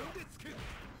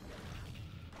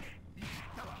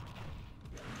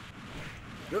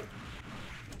 Yep.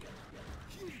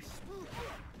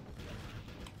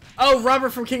 Oh, Robert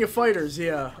from King of Fighters,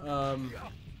 yeah.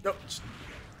 Nope.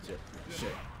 Shit.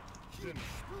 Shit.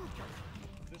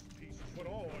 This piece is what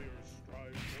all warriors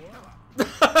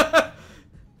strive for.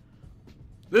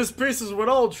 This piece is what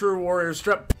all true warriors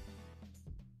strive.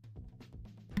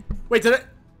 Wait, did I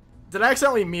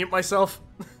accidentally mute myself?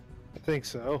 I think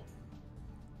so.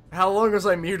 How long was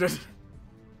I muted?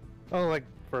 Oh, like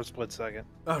for a split second.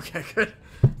 Okay, good.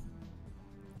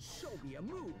 Show me your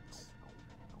moves.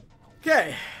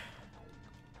 Okay.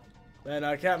 Then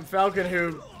Captain Falcon,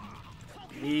 who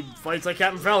he fights like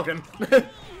Captain Falcon,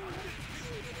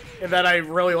 and that I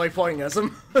really like playing as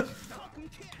him.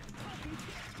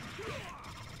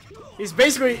 He's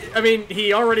basically, I mean,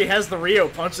 he already has the Rio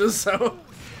punches, so.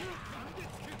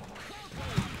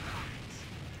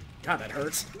 God, that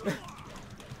hurts.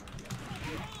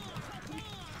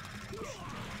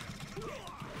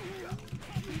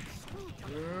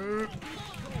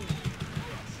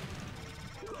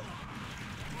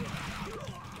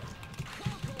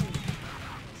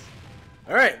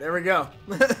 Alright, there we go.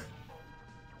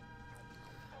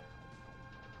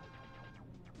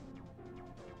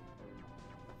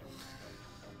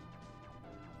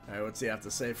 Alright, what's he have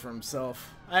to say for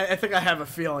himself? I think I have a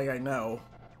feeling I know.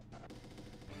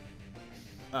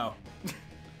 Oh.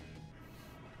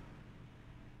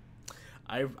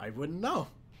 I wouldn't know.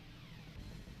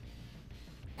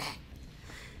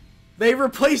 They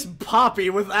replaced Poppy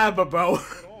with Ababo.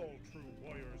 What all true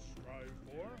warriors strive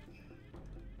for.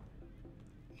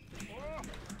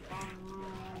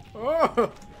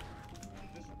 Oh.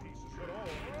 This piece is what all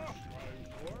warriors strive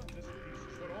for. This piece is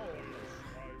what all warriors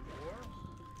strive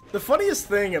for. The funniest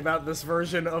thing about this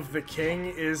version of the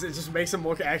King is it just makes him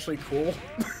look actually cool.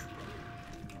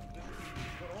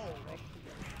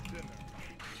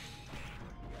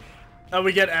 Oh,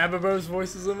 we get Ababo's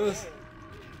voices in this?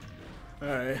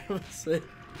 Alright, let's see.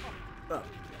 Oh.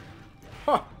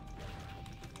 Huh.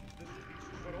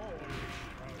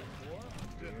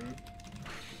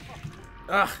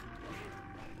 Ugh.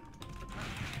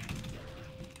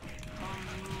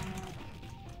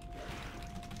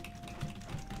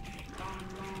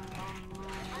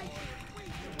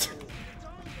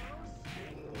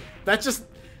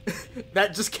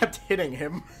 That just kept hitting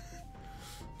him.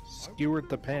 Skewered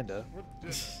the panda.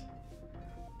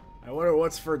 I wonder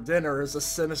what's for dinner is a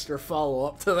sinister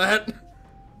follow-up to that.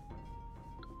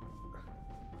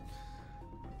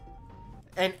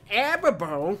 An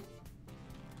Ababo?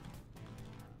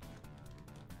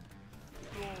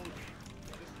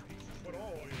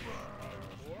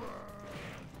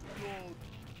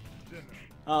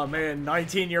 Oh man,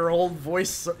 19-year-old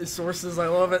voice sources, I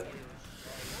love it.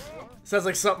 Sounds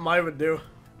like something I would do.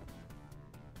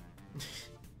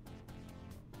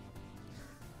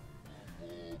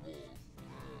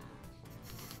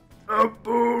 A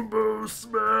boom boom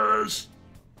smash!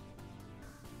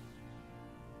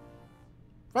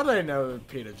 How did I know that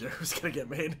Peter Joe was gonna get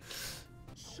made?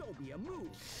 Show me a move.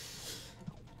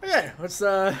 Okay, let's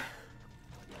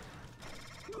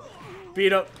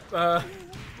beat up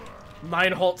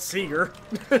Nineholt Seeger.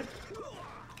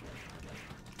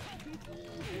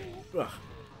 Ugh.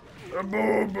 A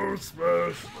Bobo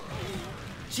Smash.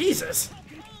 Jesus.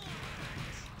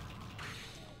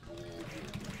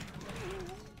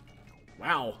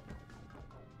 Wow.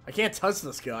 I can't touch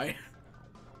this guy.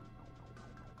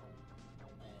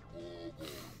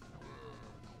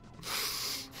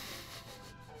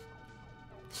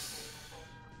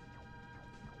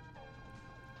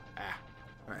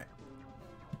 Alright.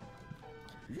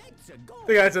 Let's go. I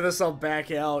think after this I'll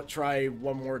back out, try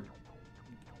one more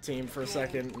team for a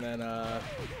second, and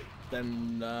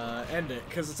then end it,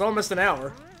 because it's almost an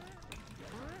hour.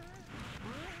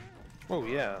 Oh,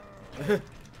 yeah. He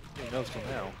knows till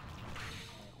now.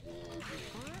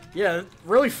 Yeah, it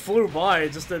really flew by,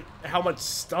 just at how much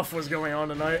stuff was going on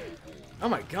tonight. Oh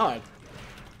my god.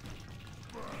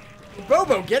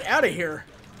 Bobo, get out of here!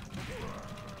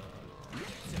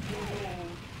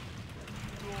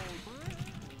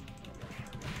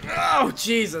 Oh,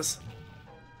 Jesus.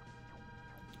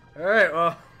 Alright,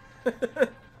 well.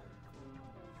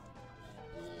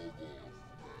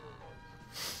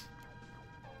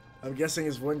 I'm guessing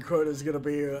his win quote is gonna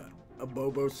be a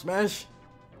Bobo Smash.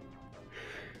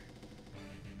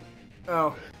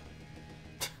 Oh.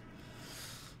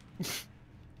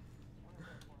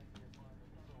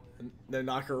 No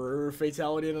Nakaruru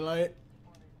fatality tonight?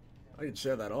 I can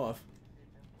show that off.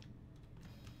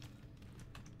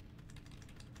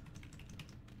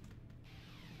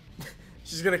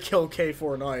 She's gonna kill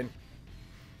K49.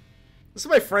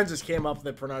 Some of my friends just came up with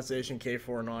the pronunciation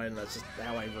K49, and that's just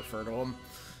how I refer to him.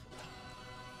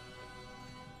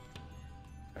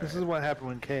 This is what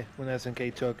happened when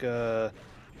SNK took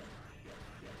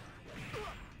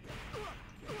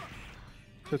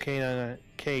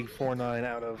K49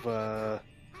 out of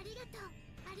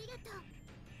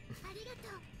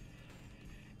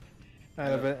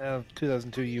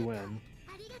 2002 UN.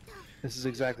 This is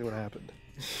exactly what happened.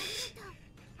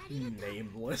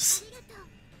 Nameless.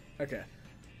 Okay,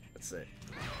 let's see.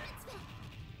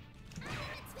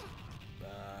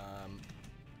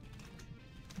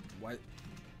 What?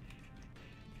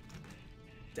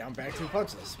 Down back 2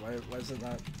 punches. Why is it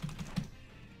not?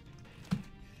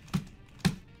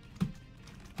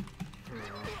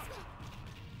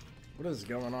 What is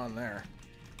going on there?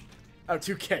 Oh,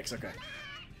 2 kicks. Okay.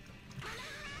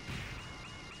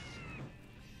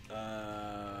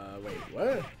 Wait,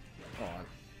 what? Hold on.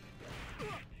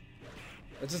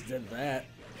 I just did that.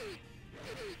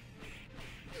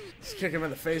 Just kick him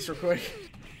in the face real quick.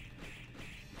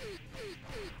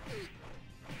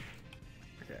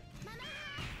 Okay.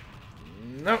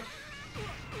 Nope.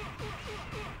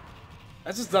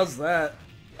 That just does that.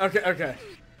 Okay, okay.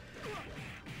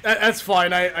 That's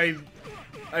fine. I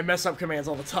mess up commands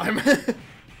all the time.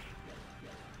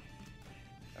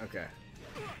 Okay.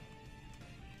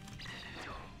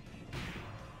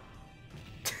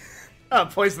 Oh,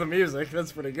 plays the music.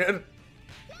 That's pretty good.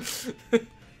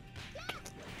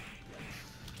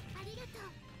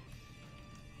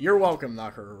 You're welcome,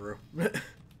 Nakaruru.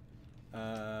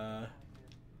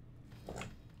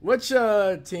 Which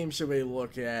team should we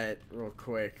look at real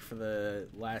quick for the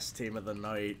last team of the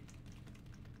night?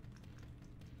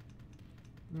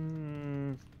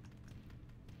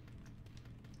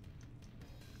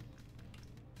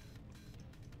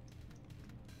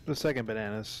 The second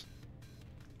bananas.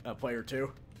 Player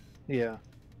 2? Yeah.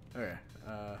 Okay.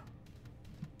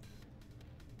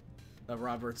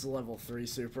 Robert's level 3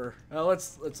 super.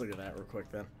 Let's look at that real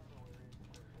quick then.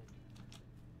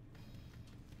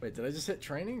 Wait, did I just hit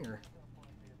training or?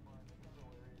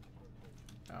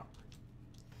 Oh.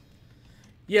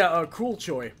 Yeah, cool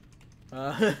Choi.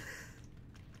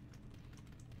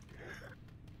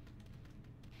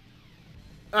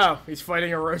 Oh, he's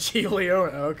fighting Orochi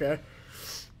Leona. Okay.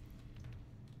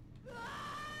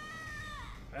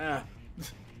 Ah.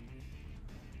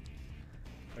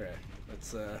 Okay,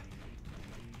 let's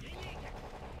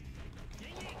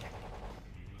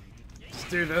just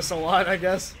do this a lot, I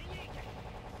guess.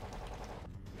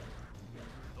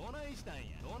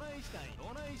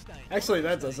 Actually,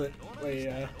 that does it.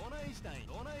 Wait,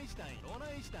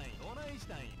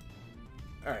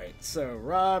 Alright, so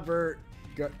Robert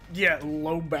yeah,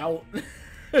 low bout.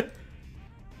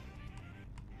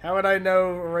 How would I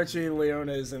know Orochi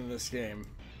Leona is in this game?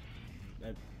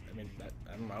 I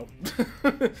don't know.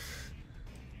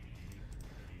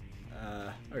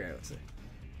 Okay, let's see.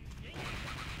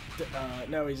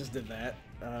 No, he just did that.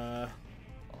 Hold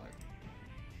on.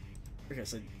 Okay,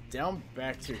 so down,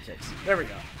 back, 2 kicks. There we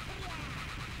go.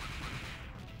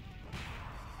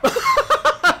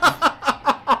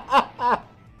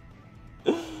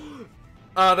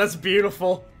 Oh, that's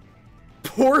beautiful.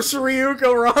 Poor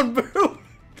Ryuko Ranbu.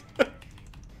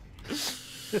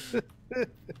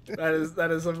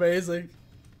 That is amazing.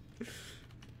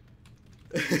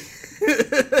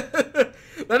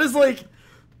 That is like,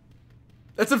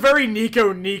 that's a very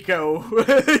Nico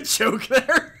joke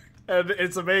there, and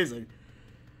it's amazing.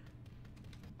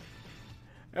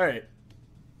 All right.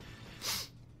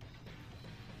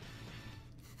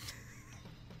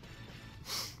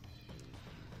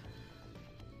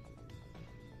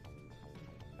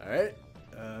 All right.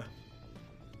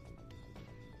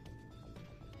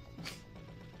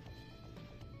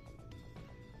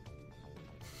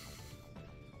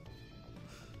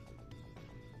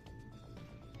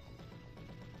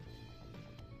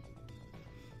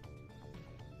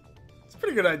 It's a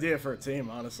pretty good idea for a team,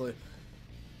 honestly.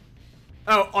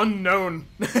 Oh, unknown.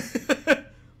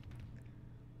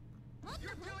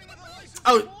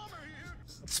 Oh,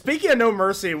 speaking of No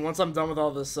Mercy, once I'm done with all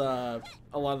this, a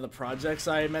lot of the projects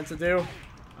I meant to do,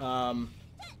 I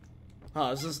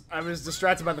was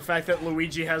distracted by the fact that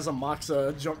Luigi has a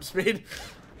Moxa jump speed.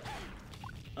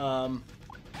 Yeah,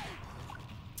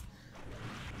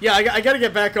 I gotta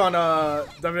get back on,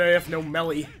 WAF No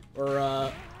Melly,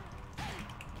 or,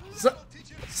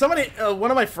 somebody,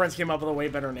 one of my friends came up with a way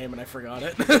better name and I forgot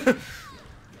it.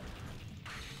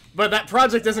 But that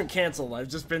project isn't canceled, I've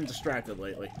just been distracted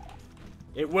lately.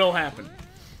 It will happen. Is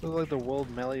it like the World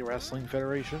Melee Wrestling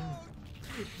Federation?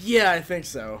 Yeah, I think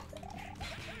so.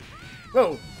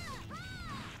 Whoa.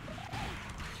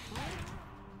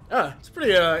 Ah, it's a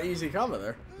pretty, easy combo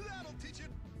there. That'll teach you.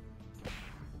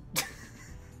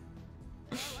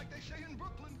 Like they say in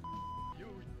Brooklyn.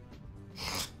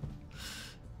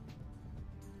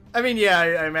 I mean, yeah,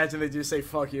 I imagine they do say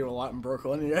fuck you a lot in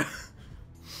Brooklyn, yeah.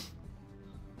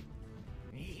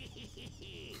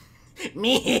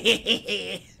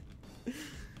 Me.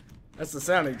 That's the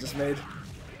sound he just made.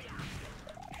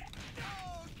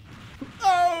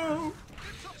 Oh!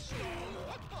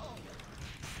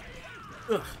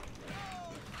 Ugh.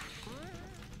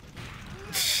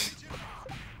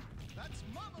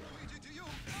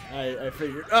 I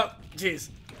figured. Oh, jeez.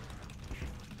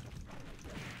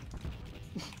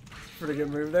 Pretty good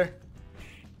move there.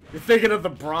 You're thinking of the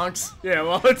Bronx? Yeah,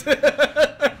 well, it's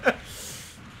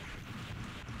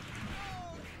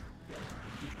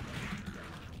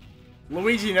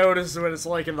Luigi noticed what it's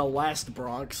like in the last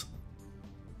Bronx.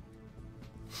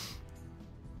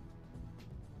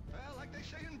 Well, like they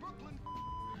say in Brooklyn.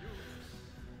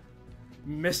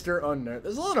 Mr. Unknown.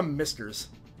 There's a lot of misters.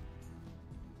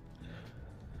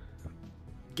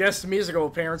 Guest musical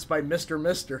appearance by Mr.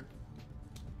 Mister.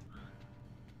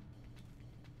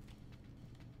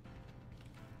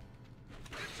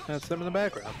 That's them in the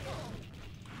background.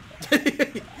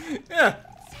 Yeah.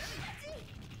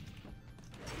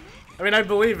 I mean, I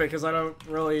believe it, because I don't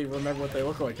really remember what they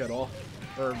look like at all.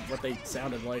 Or what they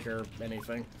sounded like, or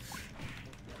anything.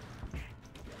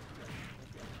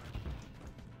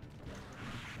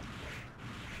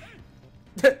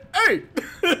 Hey!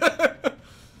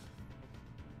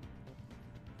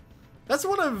 That's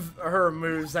one of her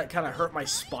moves that kind of hurt my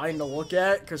spine to look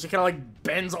at, because she kind of like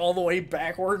bends all the way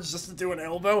backwards just to do an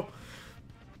elbow.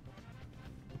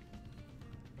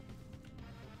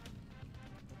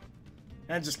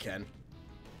 And just Ken.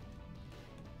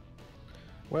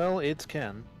 Well, it's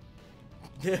Ken.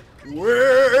 Yeah.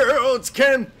 Well, it's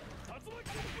Ken!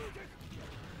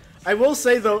 I will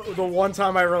say, the one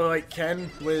time I really liked Ken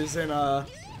was in, Oh,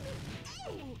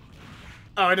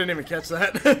 I didn't even catch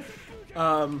that.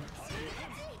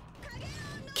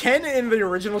 Ken in the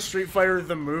original Street Fighter,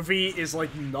 the movie, is,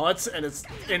 like, nuts, and it's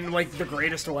in, like, the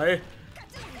greatest way.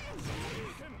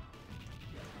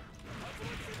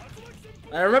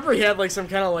 I remember he had, like, some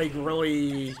kind of, like,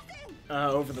 really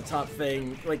over-the-top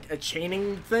thing, like, a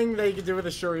chaining thing that you could do with a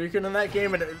Shoryuken in that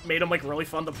game, and it made him, like, really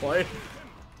fun to play.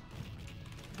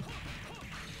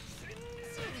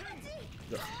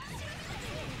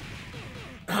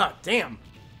 Ah, damn.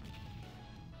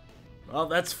 Well,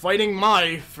 that's fighting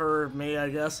Mai for me, I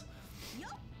guess.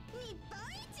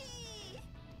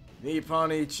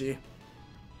 Nipponichi. At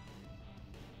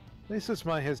least this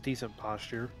Mai has decent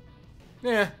posture.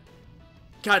 Yeah.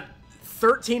 God,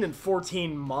 13 and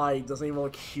 14 Mai doesn't even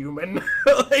look human.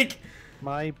 Like...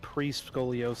 My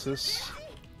pre-scoliosis.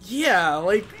 Yeah,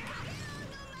 like...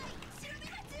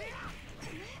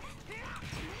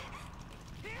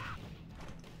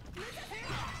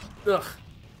 Ugh.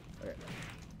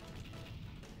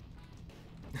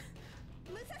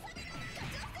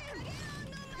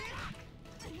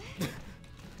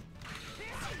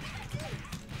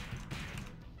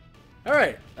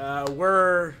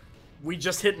 We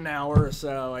just hit an hour,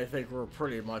 so I think we're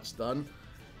pretty much done.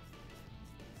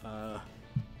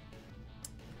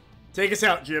 Take us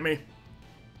out, Jimmy.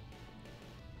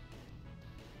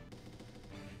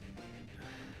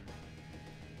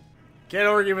 Can't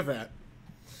argue with that.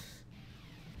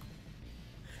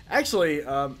 Actually,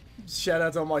 shout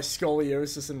out to all my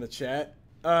scoliosis in the chat.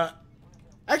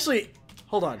 Actually,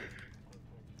 hold on.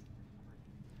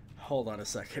 Hold on a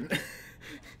second.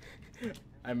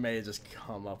 I may just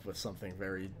come up with something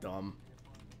very dumb.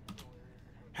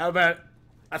 How about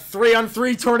a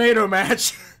 3-on-3 tornado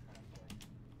match?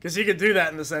 Because you could do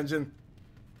that in this engine.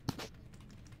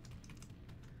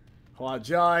 Hua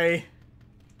Jai.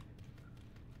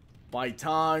 Bai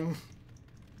Tong.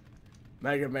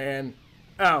 Mega Man.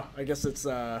 Oh, I guess it's,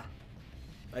 I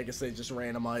guess they just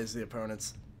randomize the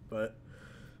opponents, but...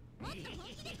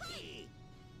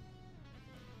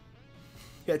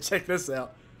 Yeah, check this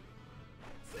out.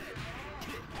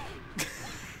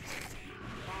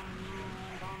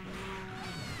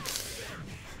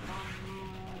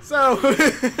 So...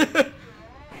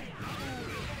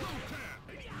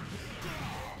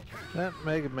 That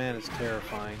Mega Man is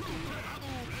terrifying.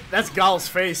 That's Gal's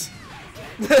face.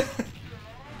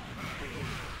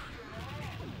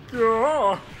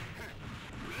 Oh.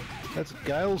 That's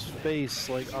Guile's face,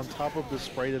 like, on top of the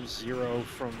sprite of Zero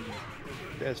from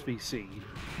SVC.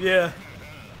 Yeah.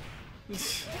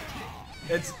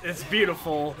 It's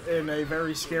beautiful in a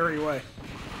very scary way.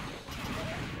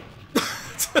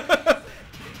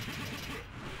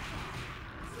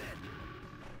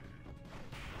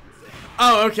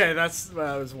 Oh, okay, that's what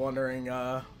I was wondering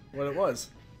what it was.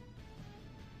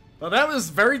 Well, that was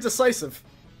very decisive.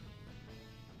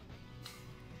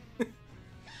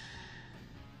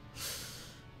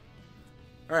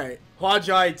 Alright, Hua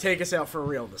Jai, take us out for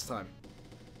real this time.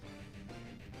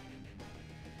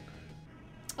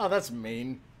 Oh, that's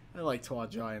mean. I liked Hua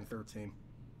Jai in 13.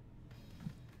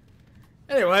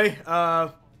 Anyway,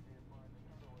 don't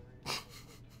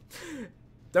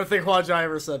think Hua Jai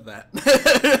ever said that.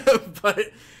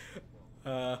 But,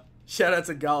 shout out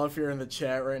to Gal if you're in the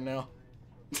chat right now.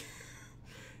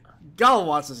 Gal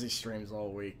watches these streams all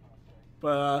week.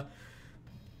 But,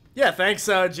 yeah, thanks,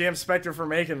 gmspectre, for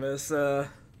making this.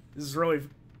 This is really...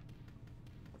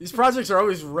 These projects are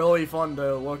always really fun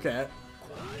to look at.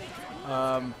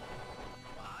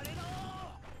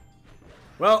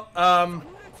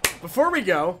 Before we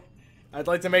go, I'd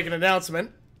like to make an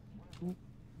announcement.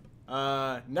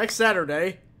 Next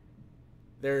Saturday,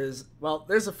 there's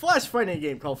a Flash fighting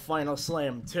game called Final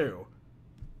Slam 2.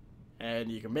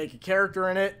 And you can make a character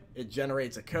in it, it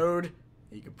generates a code,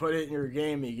 you can put it in your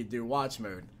game, and you can do watch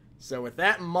mode. So with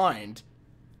that in mind,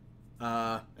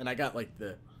 and I got like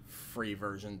the free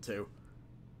version too,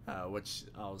 which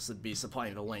I'll be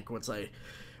supplying the link once I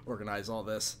organize all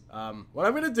this. What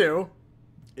I'm going to do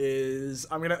is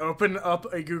I'm going to open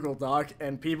up a Google Doc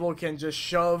and people can just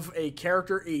shove a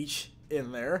character each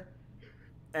in there.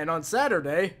 And on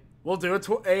Saturday, we'll do an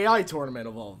AI tournament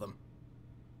of all of them.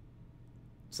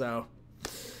 So,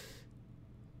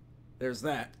 there's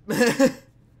that.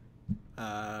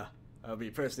 I'll be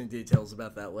posting details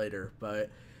about that later, but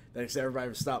thanks everybody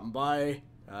for stopping by.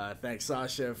 Thanks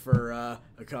Sasha for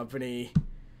accompanying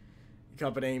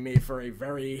me for a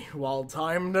very wild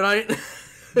time tonight.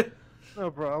 No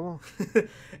problem.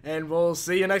 And we'll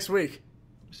see you next week.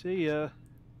 See ya.